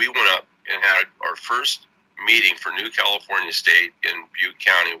home where we went up and had our first meeting for New California State in Butte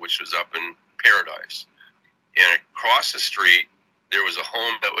County, which was up in Paradise. And across the street, there was a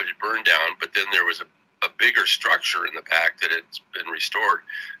home that was burned down, but then there was a bigger structure in the back that had been restored.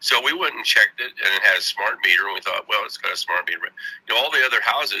 So we went and checked it, and it had a smart meter, and we thought, well, it's got a smart meter. All the other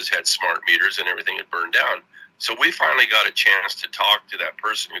houses had smart meters, and everything had burned down. So we finally got a chance to talk to that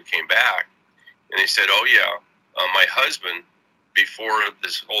person who came back, and they said, oh, yeah, my husband, before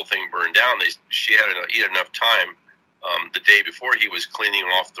this whole thing burned down, he had enough time the day before he was cleaning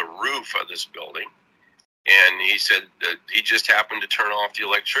off the roof of this building, and he said that he just happened to turn off the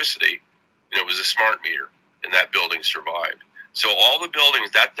electricity, and it was a smart meter, and that building survived. So all the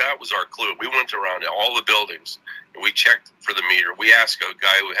buildings, that was our clue. We went around all the buildings, and we checked for the meter. We asked a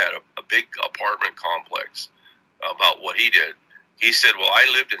guy who had a big apartment complex about what he did. He said, well, I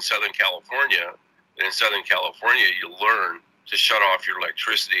lived in Southern California, and in Southern California, you learn to shut off your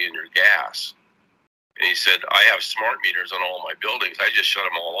electricity and your gas. And he said, I have smart meters on all my buildings. I just shut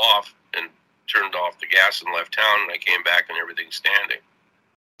them all off and turned off the gas and left town, and I came back and everything's standing.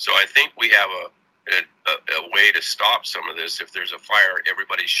 So I think we have a way to stop some of this. If there's a fire,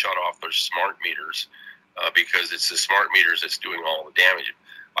 everybody shut off their smart meters because it's the smart meters that's doing all the damage.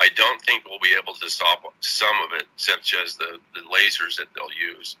 I don't think we'll be able to stop some of it, such as the lasers that they'll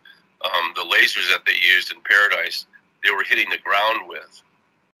use. The lasers that they used in Paradise, they were hitting the ground with.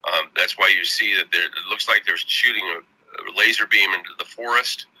 That's why you see that it looks like they're shooting a laser beam into the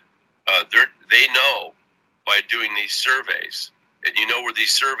forest. They know by doing these surveys, and you know where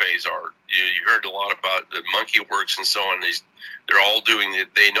these surveys are. You heard a lot about the Monkey Works and so on. They're all doing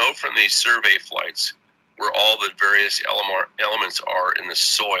it. They know from these survey flights where all the various elements are in the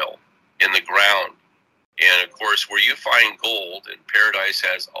soil, in the ground. And of course, where you find gold, and Paradise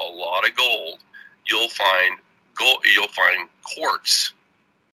has a lot of gold, you'll find quartz.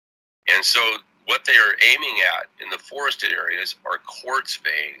 And so what they are aiming at in the forested areas are quartz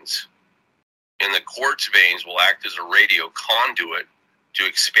veins. And the quartz veins will act as a radio conduit to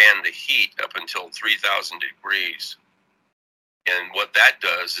expand the heat up until 3,000 degrees. And what that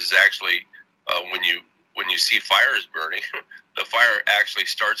does is actually, when you see fires burning, the fire actually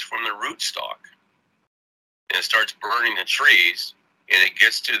starts from the rootstock. And it starts burning the trees, and it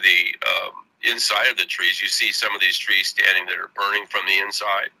gets to the inside of the trees. You see some of these trees standing that are burning from the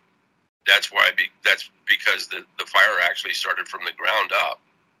inside. That's because the fire actually started from the ground up.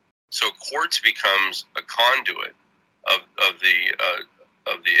 So quartz becomes a conduit of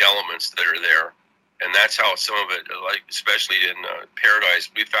the elements that are there, and that's how some of it, like especially in Paradise,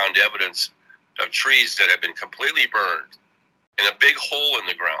 we found evidence of trees that have been completely burned and a big hole in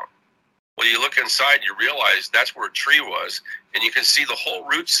the ground. Well, you look inside, you realize that's where a tree was, and you can see the whole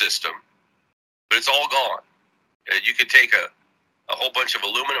root system, but it's all gone. You could take a whole bunch of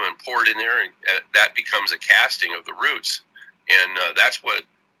aluminum and pour it in there, and that becomes a casting of the roots. And that's what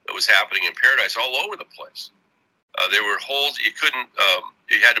was happening in Paradise all over the place. There were holes you couldn't.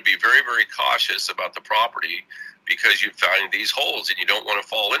 You had to be very, very cautious about the property because you find these holes and you don't want to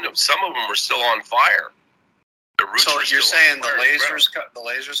fall into them. Some of them were still on fire. The roots so were you're still saying the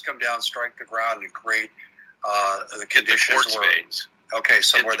lasers come down, strike the ground, and create the conditions quartz where veins. Okay,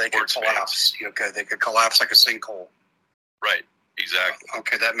 so where they could collapse. Veins. Okay, they could collapse like a sinkhole. Right. Exactly.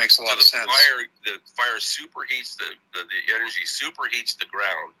 Okay, that makes a lot of sense. The fire superheats the energy superheats the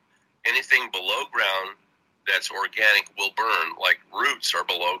ground. Anything below ground that's organic will burn, like roots are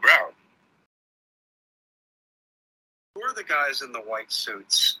below ground. Who are the guys in the white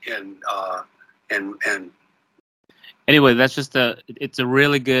suits in Anyway, that's just it's a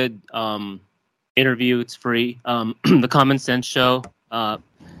really good interview. It's free. The Common Sense Show.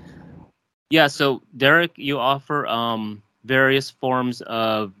 Yeah, so Derek, you offer various forms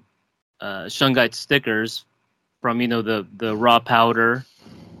of Shungite stickers, from the raw powder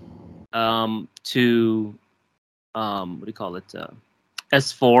to what do you call it,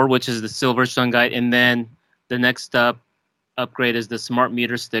 S4, which is the silver Shungite, and then the next upgrade is the smart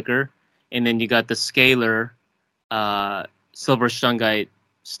meter sticker, and then you got the scalar silver Shungite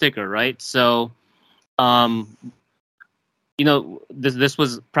sticker, right? So this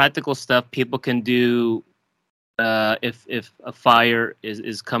was practical stuff people can do if a fire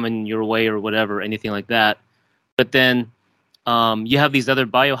is coming your way or whatever, anything like that. But then you have these other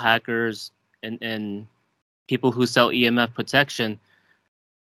biohackers and people who sell EMF protection,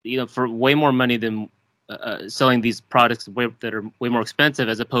 for way more money than selling these products that are way more expensive,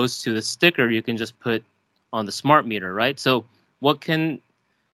 as opposed to the sticker you can just put on the smart meter, right? So what can,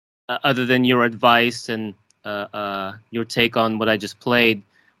 other than your advice and your take on what I just played,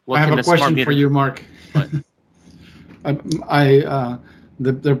 what I can have a question for you, Mark.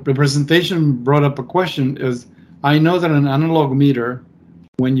 The presentation brought up a question. Is I know that an analog meter,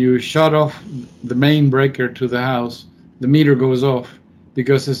 when you shut off the main breaker to the house, the meter goes off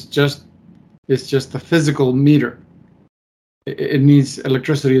because it's just is just a physical meter. It needs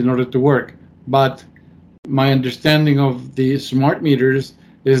electricity in order to work. But my understanding of the smart meters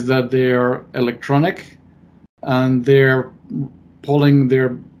is that they are electronic, and they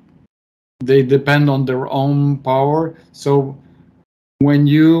depend on their own power. So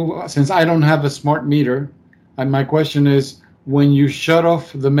since I don't have a smart meter, and my question is, when you shut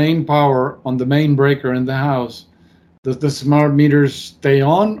off the main power on the main breaker in the house, does the smart meter stay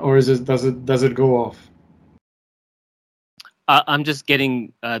on, or does it go off? I'm just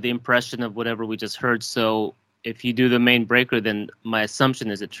getting the impression of whatever we just heard. So if you do the main breaker, then my assumption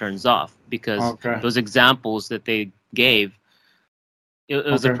is it turns off, because those examples that they gave, it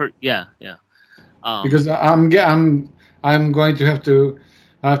was yeah. Because I'm going to have to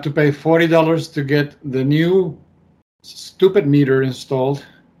pay $40 to get the new stupid meter installed,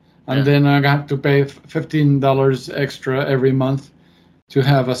 and then I have to pay $15 extra every month to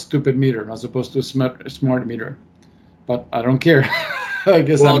have a stupid meter as opposed to a smart meter. But I don't care. I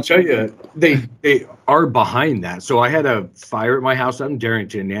guess. Well, I'll tell you, they are behind that. So I had a fire at my house out in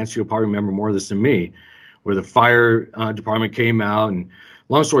Darrington. Nancy will probably remember more of this than me, where the fire department came out, and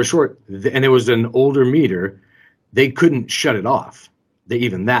long story short, and it was an older meter, they couldn't shut it off.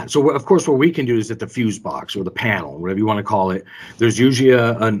 So of course, what we can do is at the fuse box or the panel, whatever you want to call it, there's usually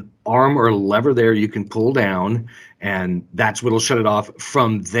an arm or a lever there you can pull down, and that's what'll shut it off.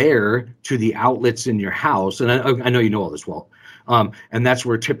 From there to the outlets in your house, and I know you know all this, Walt, and that's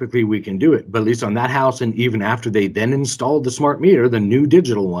where typically we can do it. But at least on that house, and even after they then installed the smart meter, the new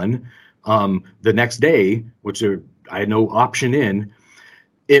digital one, the next day, which I had no option in,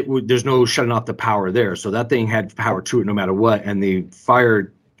 there's no shutting off the power there. So that thing had power to it no matter what. And the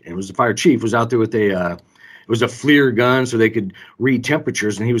fire chief was out there with it was a FLIR gun, so they could read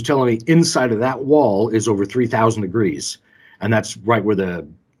temperatures. And he was telling me inside of that wall is over 3,000 degrees. And that's right where the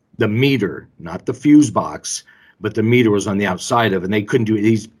meter, not the fuse box, but the meter was on the outside of it. And they couldn't do it.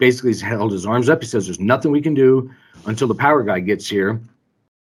 He's basically held his arms up. He says, there's nothing we can do until the power guy gets here.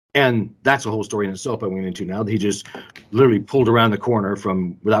 And that's a whole story in itself I went into now. He just literally pulled around the corner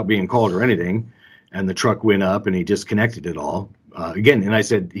without being called or anything, and the truck went up and he disconnected it all. Again, and I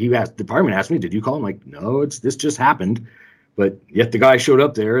said, the department asked me, did you call him? Like, no, this just happened. But yet the guy showed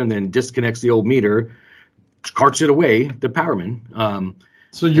up there and then disconnects the old meter, carts it away, the powerman.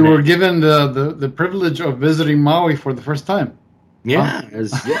 So you were given the privilege of visiting Maui for the first time. Yeah.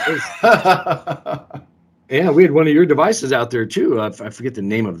 Yeah, we had one of your devices out there too. I forget the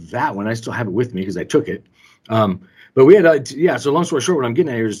name of that one. I still have it with me because I took it. But we had, so long story short, what I'm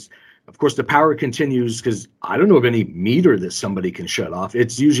getting at here is, of course, the power continues because I don't know of any meter that somebody can shut off.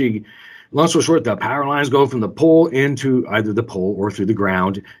 It's usually, long story short, the power lines go from the pole into either the pole or through the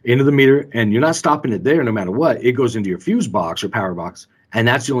ground into the meter, and you're not stopping it there no matter what. It goes into your fuse box or power box, and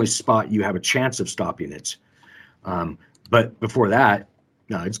that's the only spot you have a chance of stopping it. But before that,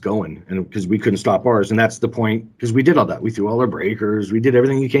 no, it's going, and because we couldn't stop ours, and that's the point. Because we did all that, we threw all our breakers, we did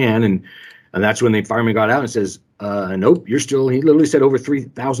everything you can, and that's when the fireman got out and says, "Nope, you're still." He literally said over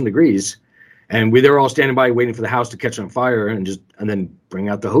 3,000 degrees, and they were all standing by waiting for the house to catch on fire, and then bring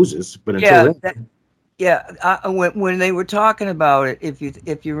out the hoses. But until then, when they were talking about it,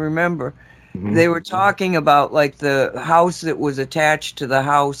 if you remember, they were talking about like the house that was attached to the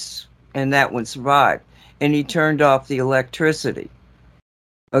house, and that one survived, and he turned off the electricity.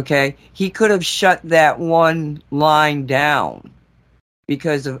 Okay, he could have shut that one line down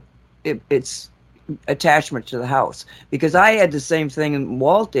because of its attachment to the house. Because I had the same thing, and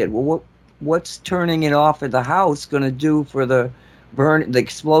Walt did. Well, what's turning it off at the house going to do for the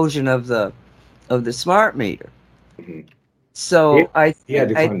explosion of the smart meter? So I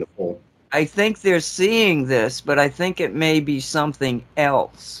think they're seeing this, but I think it may be something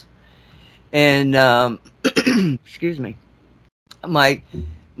else. And excuse me,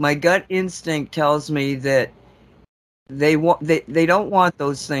 my gut instinct tells me that they don't want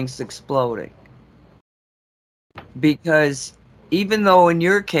those things exploding, because even though in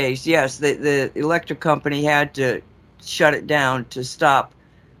your case, yes, the electric company had to shut it down to stop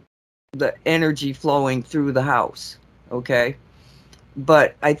the energy flowing through the house, okay,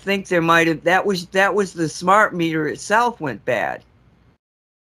 but I think there might have that was the smart meter itself went bad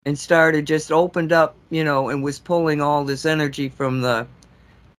and just opened up, and was pulling all this energy from the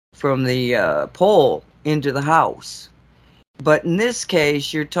pole into the house. But in this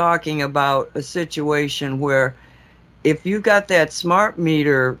case, you're talking about a situation where if you got that smart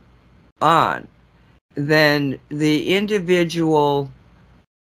meter on, then the individual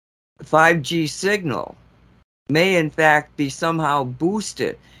 5G signal may in fact be somehow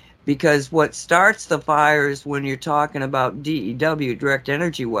boosted, because what starts the fires when you're talking about DEW, direct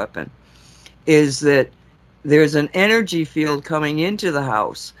energy weapon, is that there's an energy field coming into the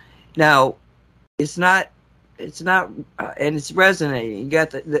house. Now, it's not, and it's resonating. You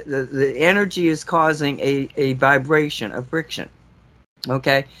got the energy is causing a vibration, a friction.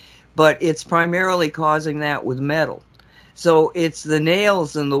 Okay, but it's primarily causing that with metal. So it's the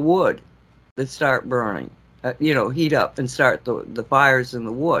nails in the wood that start burning, heat up and start the fires in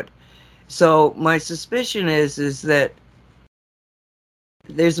the wood. So my suspicion is that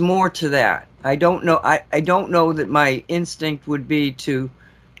there's more to that. I don't know. I don't know that my instinct would be to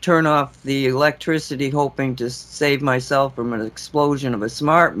turn off the electricity hoping to save myself from an explosion of a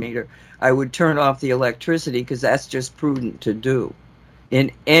smart meter. I would turn off the electricity because that's just prudent to do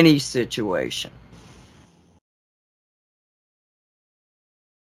in any situation.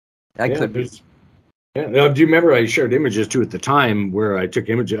 Could be. Yeah. Do you remember I shared images too at the time where I took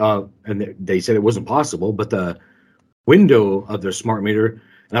images and they said it wasn't possible, but the window of their smart meter,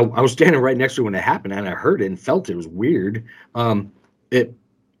 and I was standing right next to it when it happened, and I heard it and felt it. It was weird. I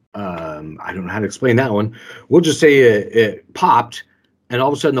don't know how to explain that one. We'll just say it popped, and all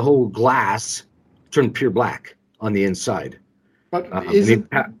of a sudden the whole glass turned pure black on the inside. But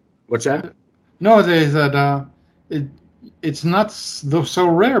what's that? No, there's that. It's not so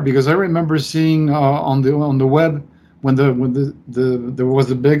rare, because I remember seeing on the web when there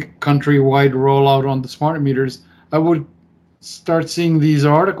was a big countrywide rollout on the smart meters. I would start seeing these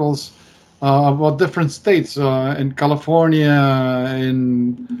articles about different states in California,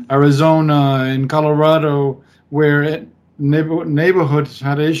 in Arizona, in Colorado, where neighborhoods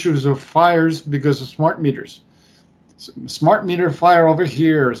had issues of fires because of smart meters. Smart meter fire over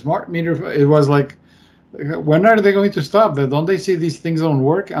here. Smart meter. It was like, when are they going to stop? Don't they see these things don't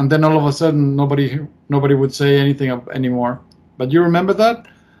work? And then all of a sudden, nobody would say anything anymore. But you remember that?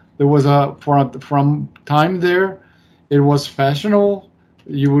 There was from time there, it was fashionable.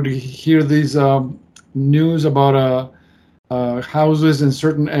 You would hear these news about houses in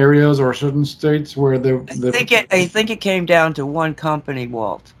certain areas or certain states where I think it came down to one company,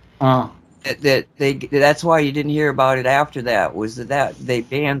 Walt. That's why you didn't hear about it after that. Was that they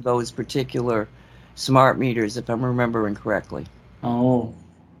banned those particular smart meters, if I'm remembering correctly. Oh.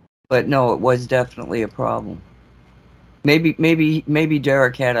 But no, it was definitely a problem. Maybe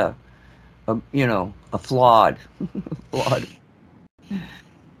Derek had a flawed. But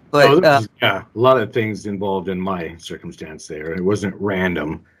a lot of things involved in my circumstance there. It wasn't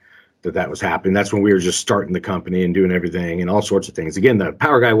random that was happening. That's when we were just starting the company and doing everything and all sorts of things. Again, the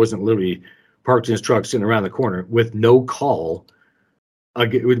power guy wasn't literally parked in his truck sitting around the corner with no call. We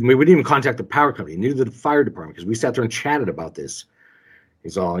didn't even contact the power company, neither the fire department, because we sat there and chatted about this.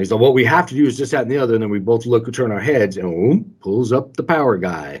 He's like, what we have to do is this, that, and the other. And then we both turn our heads, and pulls up the power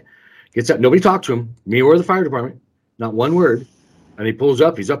guy. Gets up. Nobody talked to him, me or the fire department, not one word. And he pulls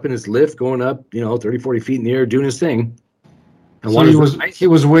up. He's up in his lift, going up, 30, 40 feet in the air, doing his thing. And so he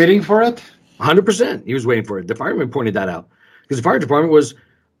was waiting for it? 100%. He was waiting for it. The fireman pointed that out, because the fire department was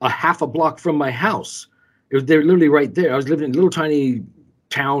a half a block from my house. They're literally right there. I was living in a little tiny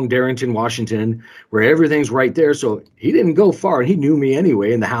town, Darrington, Washington, where everything's right there. So he didn't go far, and he knew me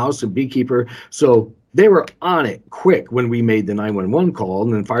anyway in the house, a beekeeper. So they were on it quick when we made the 911 call,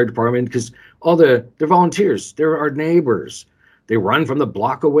 and then fire department, because they're volunteers. They're our neighbors. They run from the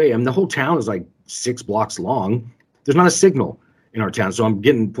block away. I mean, the whole town is like 6 blocks long. There's not a signal in our town. So I'm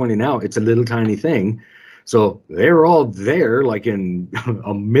pointing out it's a little tiny thing. So they were all there like in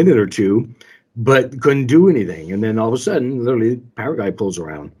a minute or two, but couldn't do anything. And then all of a sudden, literally, the power guy pulls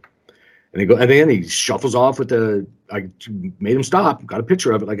around, and then he shuffles off with I made him stop. Got a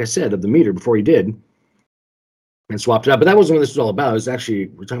picture of it, like I said, of the meter before he did, and swapped it out. But that wasn't what this was all about. It was actually,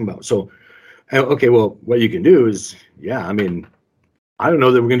 we're talking about. So, okay, well, what you can do is, I mean, I don't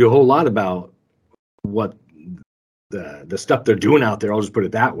know that we're gonna do a whole lot about what the stuff they're doing out there. I'll just put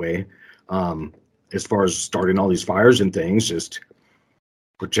it that way. As far as starting all these fires and things, just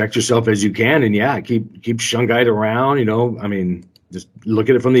protect yourself as you can, and keep Shungite around. I mean, just look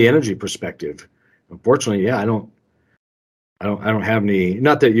at it from the energy perspective. Unfortunately, I don't have any.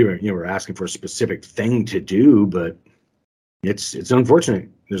 Not that you were asking for a specific thing to do, but it's unfortunate.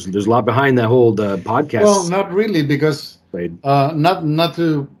 There's a lot behind that whole podcast. Well, not really, because not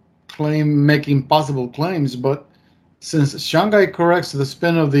to make impossible claims, but since Shungite corrects the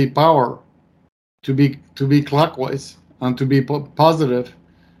spin of the power to be clockwise and to be positive,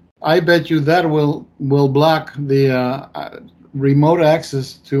 I bet you that will block the remote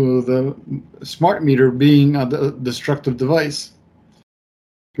access to the smart meter being a destructive device,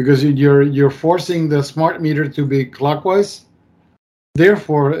 because you're forcing the smart meter to be clockwise.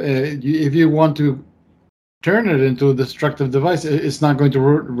 Therefore, if you want to turn it into a destructive device, it's not going to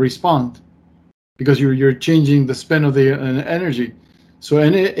respond. because you're changing the spin of the energy. So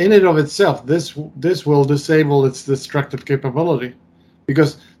in it of itself, this will disable its destructive capability,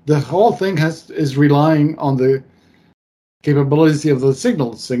 because the whole thing is relying on the capability of the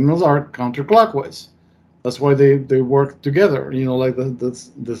signals. Signals are counterclockwise. That's why they work together. Like the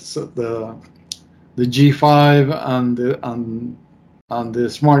G5 and the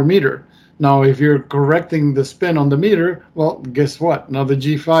smart meter. Now, if you're correcting the spin on the meter, well, guess what? Now the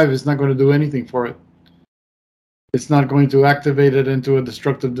G5 is not going to do anything for it. It's not going to activate it into a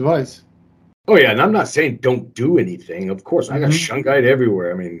destructive device. Oh yeah, and I'm not saying don't do anything. Of course, I got Shungite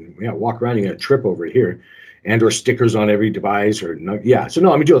everywhere. I mean, walk around, you got a trip over here, and or stickers on every device, or no, yeah. So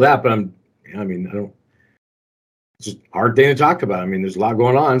no, I'm doing that, but I don't. It's just a hard thing to talk about. I mean, there's a lot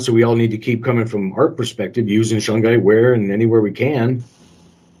going on, so we all need to keep coming from our perspective, using Shungite where and anywhere we can.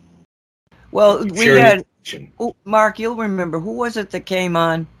 Well, we had Mark. You'll remember, who was it that came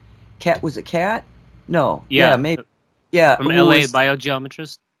on? Cat, was it Cat? No. Yeah, maybe. Yeah, from LA,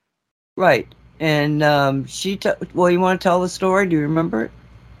 biogeometrist. Right, and you want to tell the story? Do you remember it?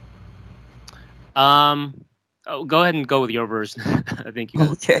 Go ahead and go with your version. I think you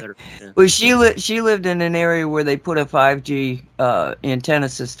got it better. Yeah. Well, she lived in an area where they put a 5G antenna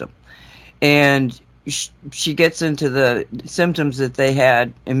system, and she gets into the symptoms that they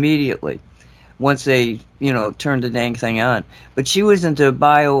had immediately once they turned the dang thing on. But she was into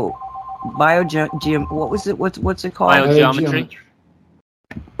what was it? What's it called? Biogeometry.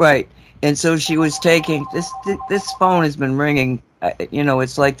 Right. And so she was taking this phone has been ringing.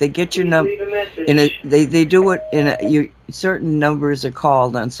 It's like they get your number, and they do it in certain numbers are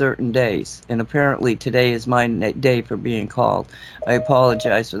called on certain days, and apparently today is my day for being called. I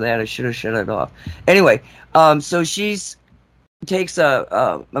apologize for that. I should have shut it off. Anyway, so she's takes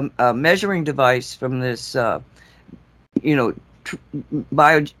a measuring device from this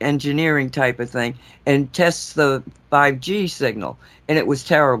bioengineering type of thing and tests the 5G signal, and it was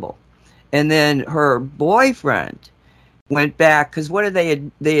terrible. And then her boyfriend went back, because they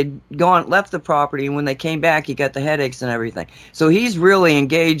had left the property, and when they came back, he got the headaches and everything. So he's really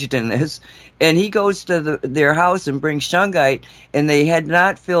engaged in this, and he goes to their house and brings Shungite, and they had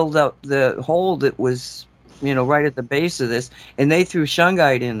not filled up the hole that was right at the base of this, and they threw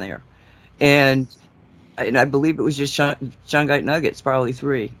Shungite in there, and I believe it was just Shungite nuggets, probably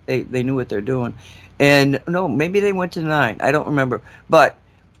 3. They knew what they're doing, and no, maybe they went to 9. I don't remember, but.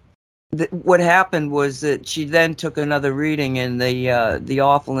 What happened was that she then took another reading, and the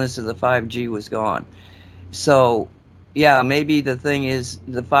awfulness of the 5G was gone. So, yeah, maybe the thing is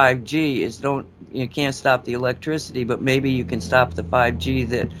the 5G is you can't stop the electricity, but maybe you can stop the 5G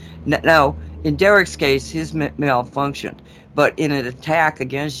that now in Derek's case his malfunctioned, but in an attack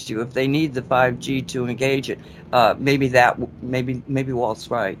against you, if they need the 5G to engage it, maybe Walt's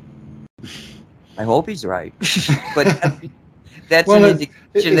right. I hope he's right, but. That's an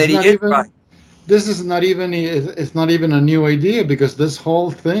indication that he is right. This is not even. It's not even a new idea, because this whole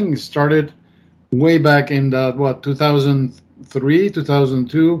thing started way back in 2003,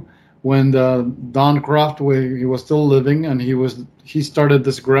 2002, when Don Croft, he was still living, and he started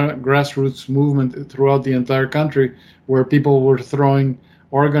this grassroots movement throughout the entire country, where people were throwing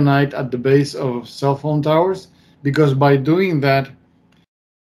orgonite at the base of cell phone towers, because by doing that,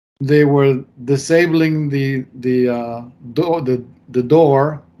 they were disabling the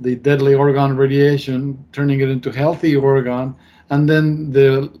deadly orgone radiation, turning it into healthy orgone, and then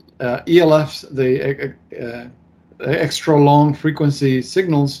the ELFs, the extra long frequency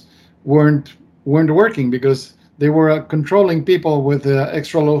signals, weren't working, because they were controlling people with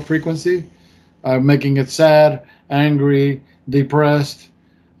extra low frequency, making it sad, angry, depressed,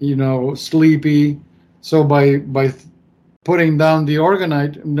 sleepy. So by putting down the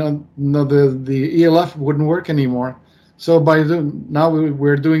orgonite, the ELF wouldn't work anymore. So now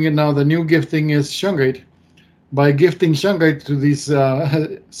we're doing it now. The new gifting is Shungite. By gifting Shungite to these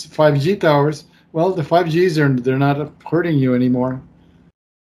 5G towers, well, the 5Gs they're not hurting you anymore,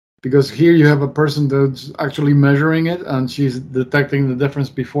 because here you have a person that's actually measuring it, and she's detecting the difference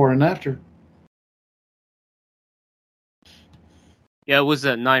before and after. Yeah, it was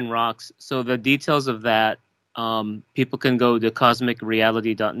at 9 Rocks. So the details of that. People can go to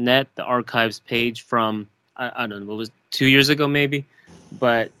cosmicreality.net, the archives page from, I don't know, what was it, 2 years ago maybe,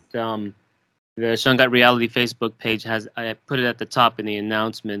 but the Shungite Reality Facebook page I put it at the top in the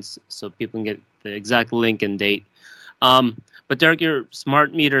announcements so people can get the exact link and date. But Derek, your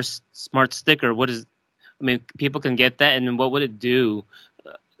smart meter smart sticker, people can get that, and what would it do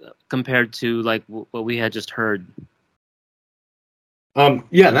compared to like what we had just heard?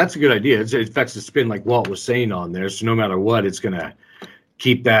 Yeah, that's a good idea. It affects the spin, like Walt was saying on there. So no matter what, it's going to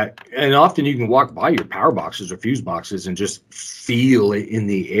keep that. And often you can walk by your power boxes or fuse boxes and just feel it in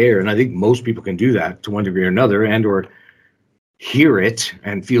the air. And I think most people can do that to one degree or another, and or hear it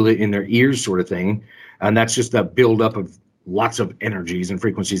and feel it in their ears, sort of thing. And that's just that buildup of lots of energies and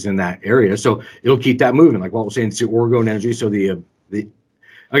frequencies in that area. So it'll keep that moving. Like what we're saying, it's the orgone energy. So the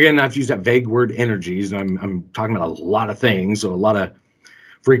again, I've used that vague word energies, and I'm talking about a lot of things, so a lot of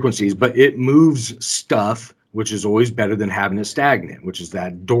frequencies, but it moves stuff, which is always better than having it stagnant, which is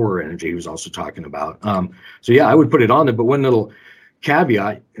that door energy he was also talking about. So yeah, I would put it on there, but one little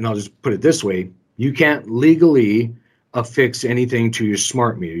caveat, and I'll just put it this way: you can't legally affix anything to your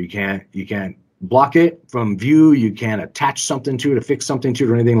smart meter. You can't block it from view. You can't attach something to it, affix something to it,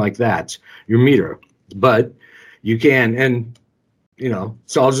 or anything like that. Your meter, but you can. And you know,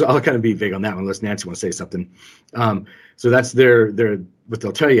 so I'll kind of be vague on that one, unless Nancy wants to say something. So that's their what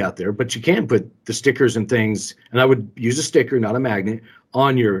they'll tell you out there. But you can put the stickers and things, and I would use a sticker, not a magnet,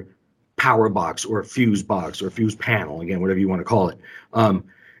 on your power box or fuse box or fuse panel, again, whatever you want to call it,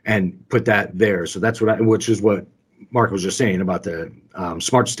 and put that there. So that's which is what Mark was just saying about the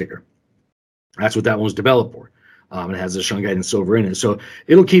smart sticker. That's what that one was developed for. It has the Shungite and silver in it. So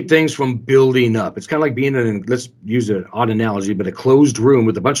it'll keep things from building up. It's kind of like being in, let's use an odd analogy, but a closed room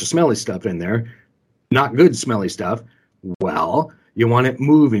with a bunch of smelly stuff in there, not good smelly stuff. Well, you want it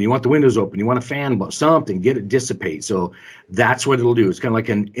moving. You want the windows open. You want a fan, something, get it dissipate. So that's what it'll do. It's kind of like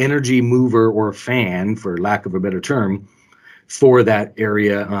an energy mover or fan, for lack of a better term, for that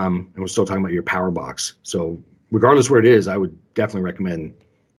area. And we're still talking about your power box. So regardless where it is, I would definitely recommend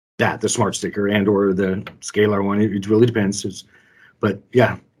the smart sticker and or the scalar one. It really depends. But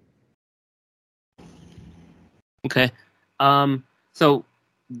yeah. Okay. So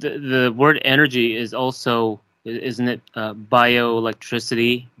the word energy is also, isn't it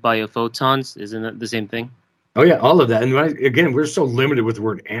bioelectricity, biophotons? Isn't it the same thing? Oh yeah, all of that. And again, we're so limited with the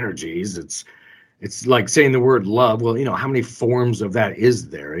word energies. It's like saying the word love. Well, you know, how many forms of that is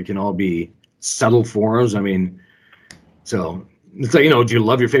there? It can all be subtle forms. I mean, so it's like, you know, do you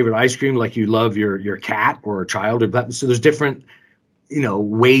love your favorite ice cream like you love your cat or a child? So there's different, you know,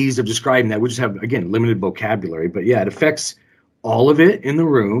 ways of describing that. We just have, again, limited vocabulary. But yeah, it affects all of it in the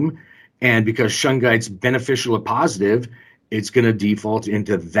room. And because Shungite's beneficial or positive, it's going to default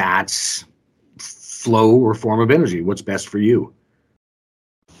into that flow or form of energy. What's best for you?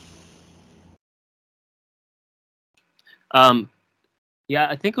 Yeah,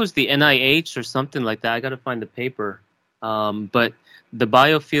 I think it was the NIH or something like that. I got to find the paper. But the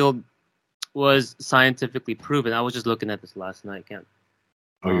biofield was scientifically proven. I was just looking at this last night.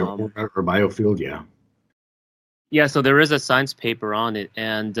 Or biofield, yeah. Yeah, so there is a science paper on it,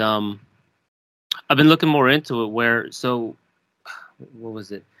 and I've been looking more into it. What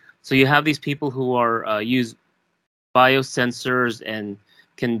was it? So you have these people who are use biosensors and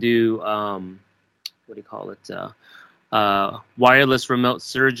can do what do you call it? Wireless remote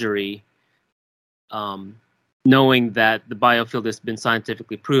surgery. Knowing that the biofield has been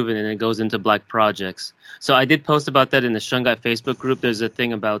scientifically proven, and it goes into black projects. So I did post about that in the Shungite Facebook group. There's a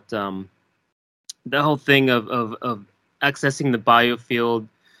thing about the whole thing of accessing the biofield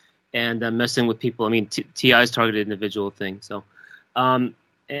and messing with people. I mean, TI's targeted individual thing. So,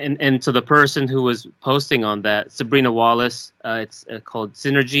 and so the person who was posting on that, Sabrina Wallace, it's called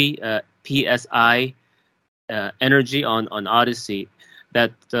Synergy, PSI Energy on Odyssey.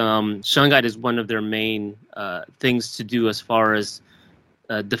 That Shungite is one of their main things to do as far as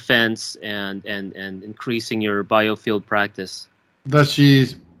defense and increasing your biofield practice. Does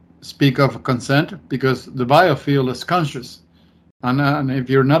she speak of consent? Because the biofield is conscious. And if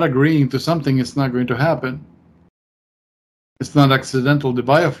you're not agreeing to something, it's not going to happen. It's not accidental. The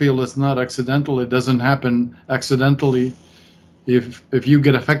biofield is not accidental. It doesn't happen accidentally. If you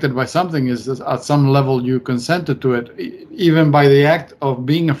get affected by something, is at some level you consented to it, even by the act of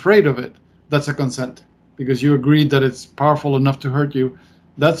being afraid of it. That's a consent, because you agreed that it's powerful enough to hurt you.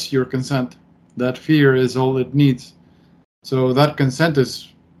 That's your consent. That fear is all it needs. So that consent is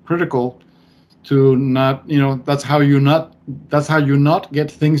critical to not, you know, that's how you not get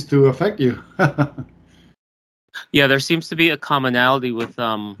things to affect you. Yeah, there seems to be a commonality with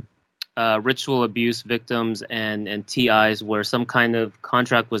ritual abuse victims and TIs, where some kind of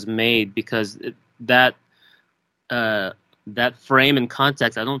contract was made, because that frame and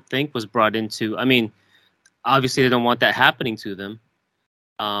context, I don't think, was brought into. I mean, obviously they don't want that happening to them,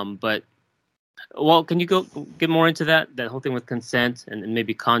 but well, can you get more into that whole thing with consent and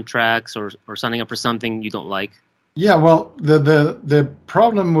maybe contracts or signing up for something you don't like? Yeah, well, the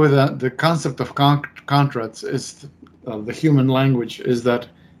problem with the concept of contracts is the human language, is that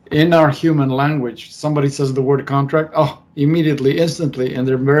in our human language, somebody says the word contract, oh, immediately, instantly. In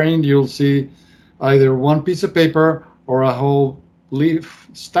their brain, you'll see either one piece of paper or a whole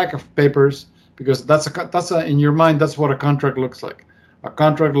stack of papers, because in your mind, that's what a contract looks like. A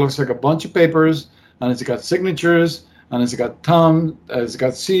contract looks like a bunch of papers, and it's got signatures, and it's got it's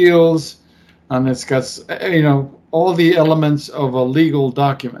got seals, and it's got all the elements of a legal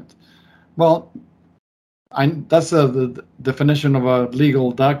document. Well, that's the definition of a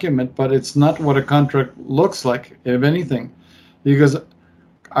legal document, but it's not what a contract looks like, if anything, because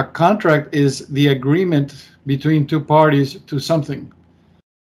a contract is the agreement between two parties to something,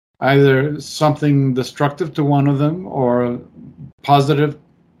 either something destructive to one of them or positive,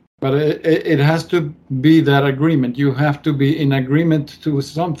 but it has to be that agreement. You have to be in agreement to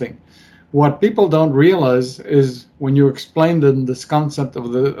something. What people don't realize is when you explain them this concept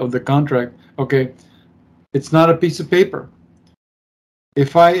of the contract, okay, it's not a piece of paper.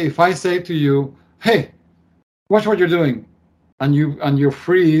 If I say to you, hey, watch what you're doing, and you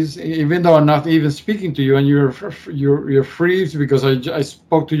freeze, even though I'm not even speaking to you, and you're freeze because I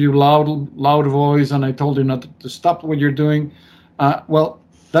spoke to you loud voice, and I told you not to stop what you're doing. Well,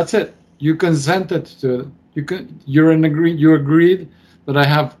 that's it. You consented to it. You agreed that I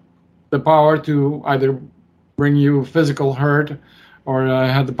have the power to either bring you physical hurt, or I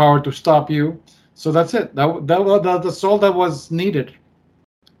had the power to stop you. So that's it. That's all that was needed.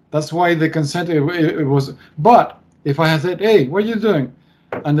 That's why the consent it was. But if I had said, "Hey, what are you doing?"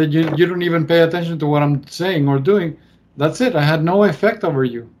 and then you don't even pay attention to what I'm saying or doing, that's it. I had no effect over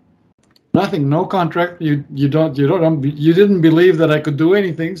you. Nothing. No contract. You didn't believe that I could do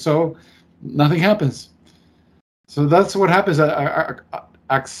anything, so nothing happens. So that's what happens.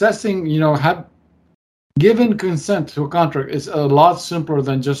 Accessing, given consent to a contract is a lot simpler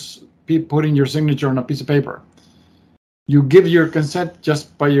than just putting your signature on a piece of paper. You give your consent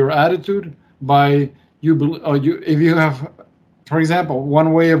just by your attitude, by if you have, for example,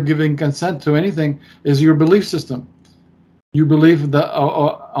 one way of giving consent to anything is your belief system. You believe that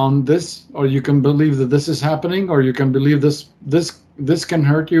on this, or you can believe that this is happening, or you can believe this can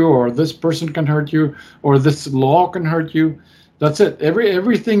hurt you, or this person can hurt you, or this law can hurt you. That's it.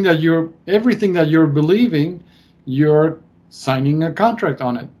 Everything that you're believing, you're signing a contract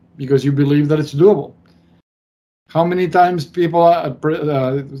on it because you believe that it's doable. How many times people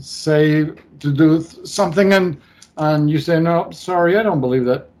say to do something and you say, no, sorry, I don't believe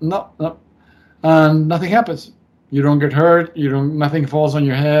that. No, and nothing happens. You don't get hurt. Nothing falls on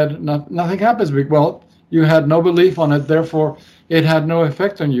your head. Nothing happens. Well, you had no belief on it. Therefore, it had no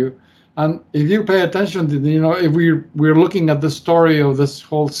effect on you. And if you pay attention to, if we're looking at the story of this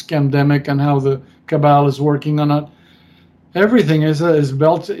whole scamdemic and how the cabal is working on it, everything is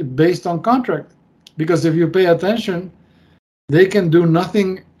built based on contract. Because if you pay attention, they can do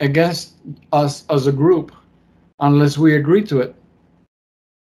nothing against us as a group unless we agree to it.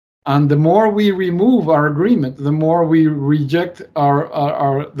 And the more we remove our agreement, the more we reject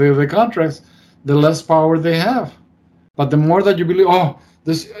the contracts, the less power they have. But the more that you believe,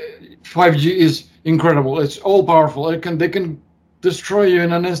 this 5G is incredible, it's all powerful, they can destroy you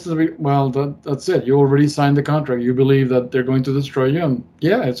in an instant. Well, that's it. You already signed the contract. You believe that they're going to destroy you, and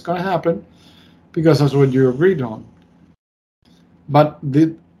yeah, it's going to happen because that's what you agreed on. But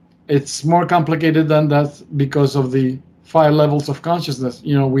it's more complicated than that because of the 5 levels of consciousness.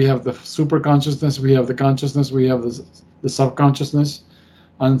 We have the super consciousness, we have the consciousness, we have the subconsciousness,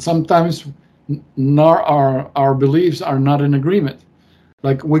 and sometimes our beliefs are not in agreement.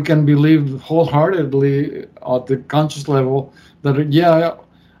 Like we can believe wholeheartedly at the conscious level that, yeah,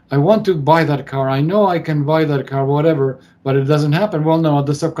 I want to buy that car. I know I can buy that car, whatever, but it doesn't happen. Well, no, at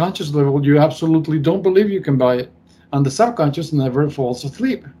the subconscious level, you absolutely don't believe you can buy it. And the subconscious never falls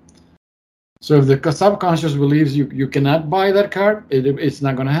asleep. So if the subconscious believes you cannot buy that car, it's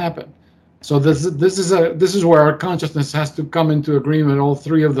not going to happen. So this is where our consciousness has to come into agreement, all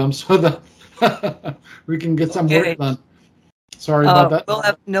 3 of them, so that we can get some work done. Sorry about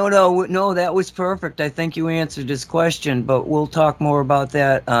that. No, that was perfect. I think you answered his question, but we'll talk more about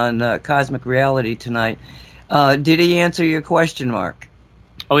that on Cosmic Reality tonight. Did he answer your question, Mark?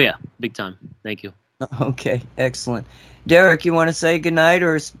 Oh, yeah, big time. Thank you. Okay, excellent. Derek, you want to say goodnight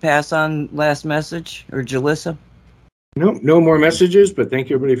or pass on last message? Or Jalissa? No more messages, but thank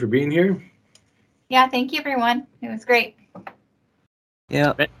you, everybody, for being here. Yeah, thank you, everyone. It was great.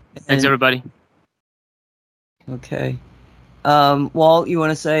 Yeah. Thanks, everybody. Okay. Walt, you want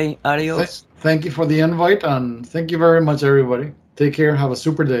to say adios? Thank you for the invite, and thank you very much, everybody. Take care. Have a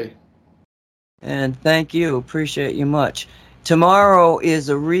super day. And thank you. Appreciate you much. Tomorrow is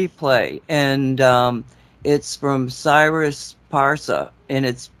a replay, and it's from Cyrus Parsa, and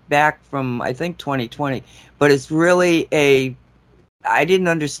it's back from, I think, 2020. But it's really I didn't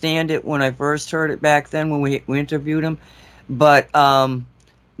understand it when I first heard it back then when we interviewed him. But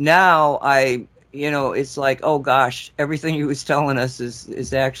now it's like, oh gosh, everything he was telling us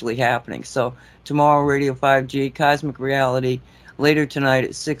is actually happening. So tomorrow, Radio 5G, Cosmic Reality, later tonight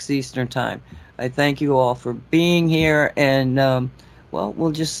at 6 Eastern Time. I thank you all for being here, and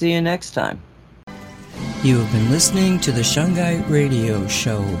we'll just see you next time. You have been listening to the Shungite Radio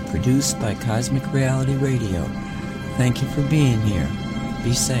Show, produced by Cosmic Reality Radio. Thank you for being here.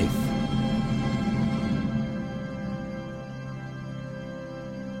 Be safe.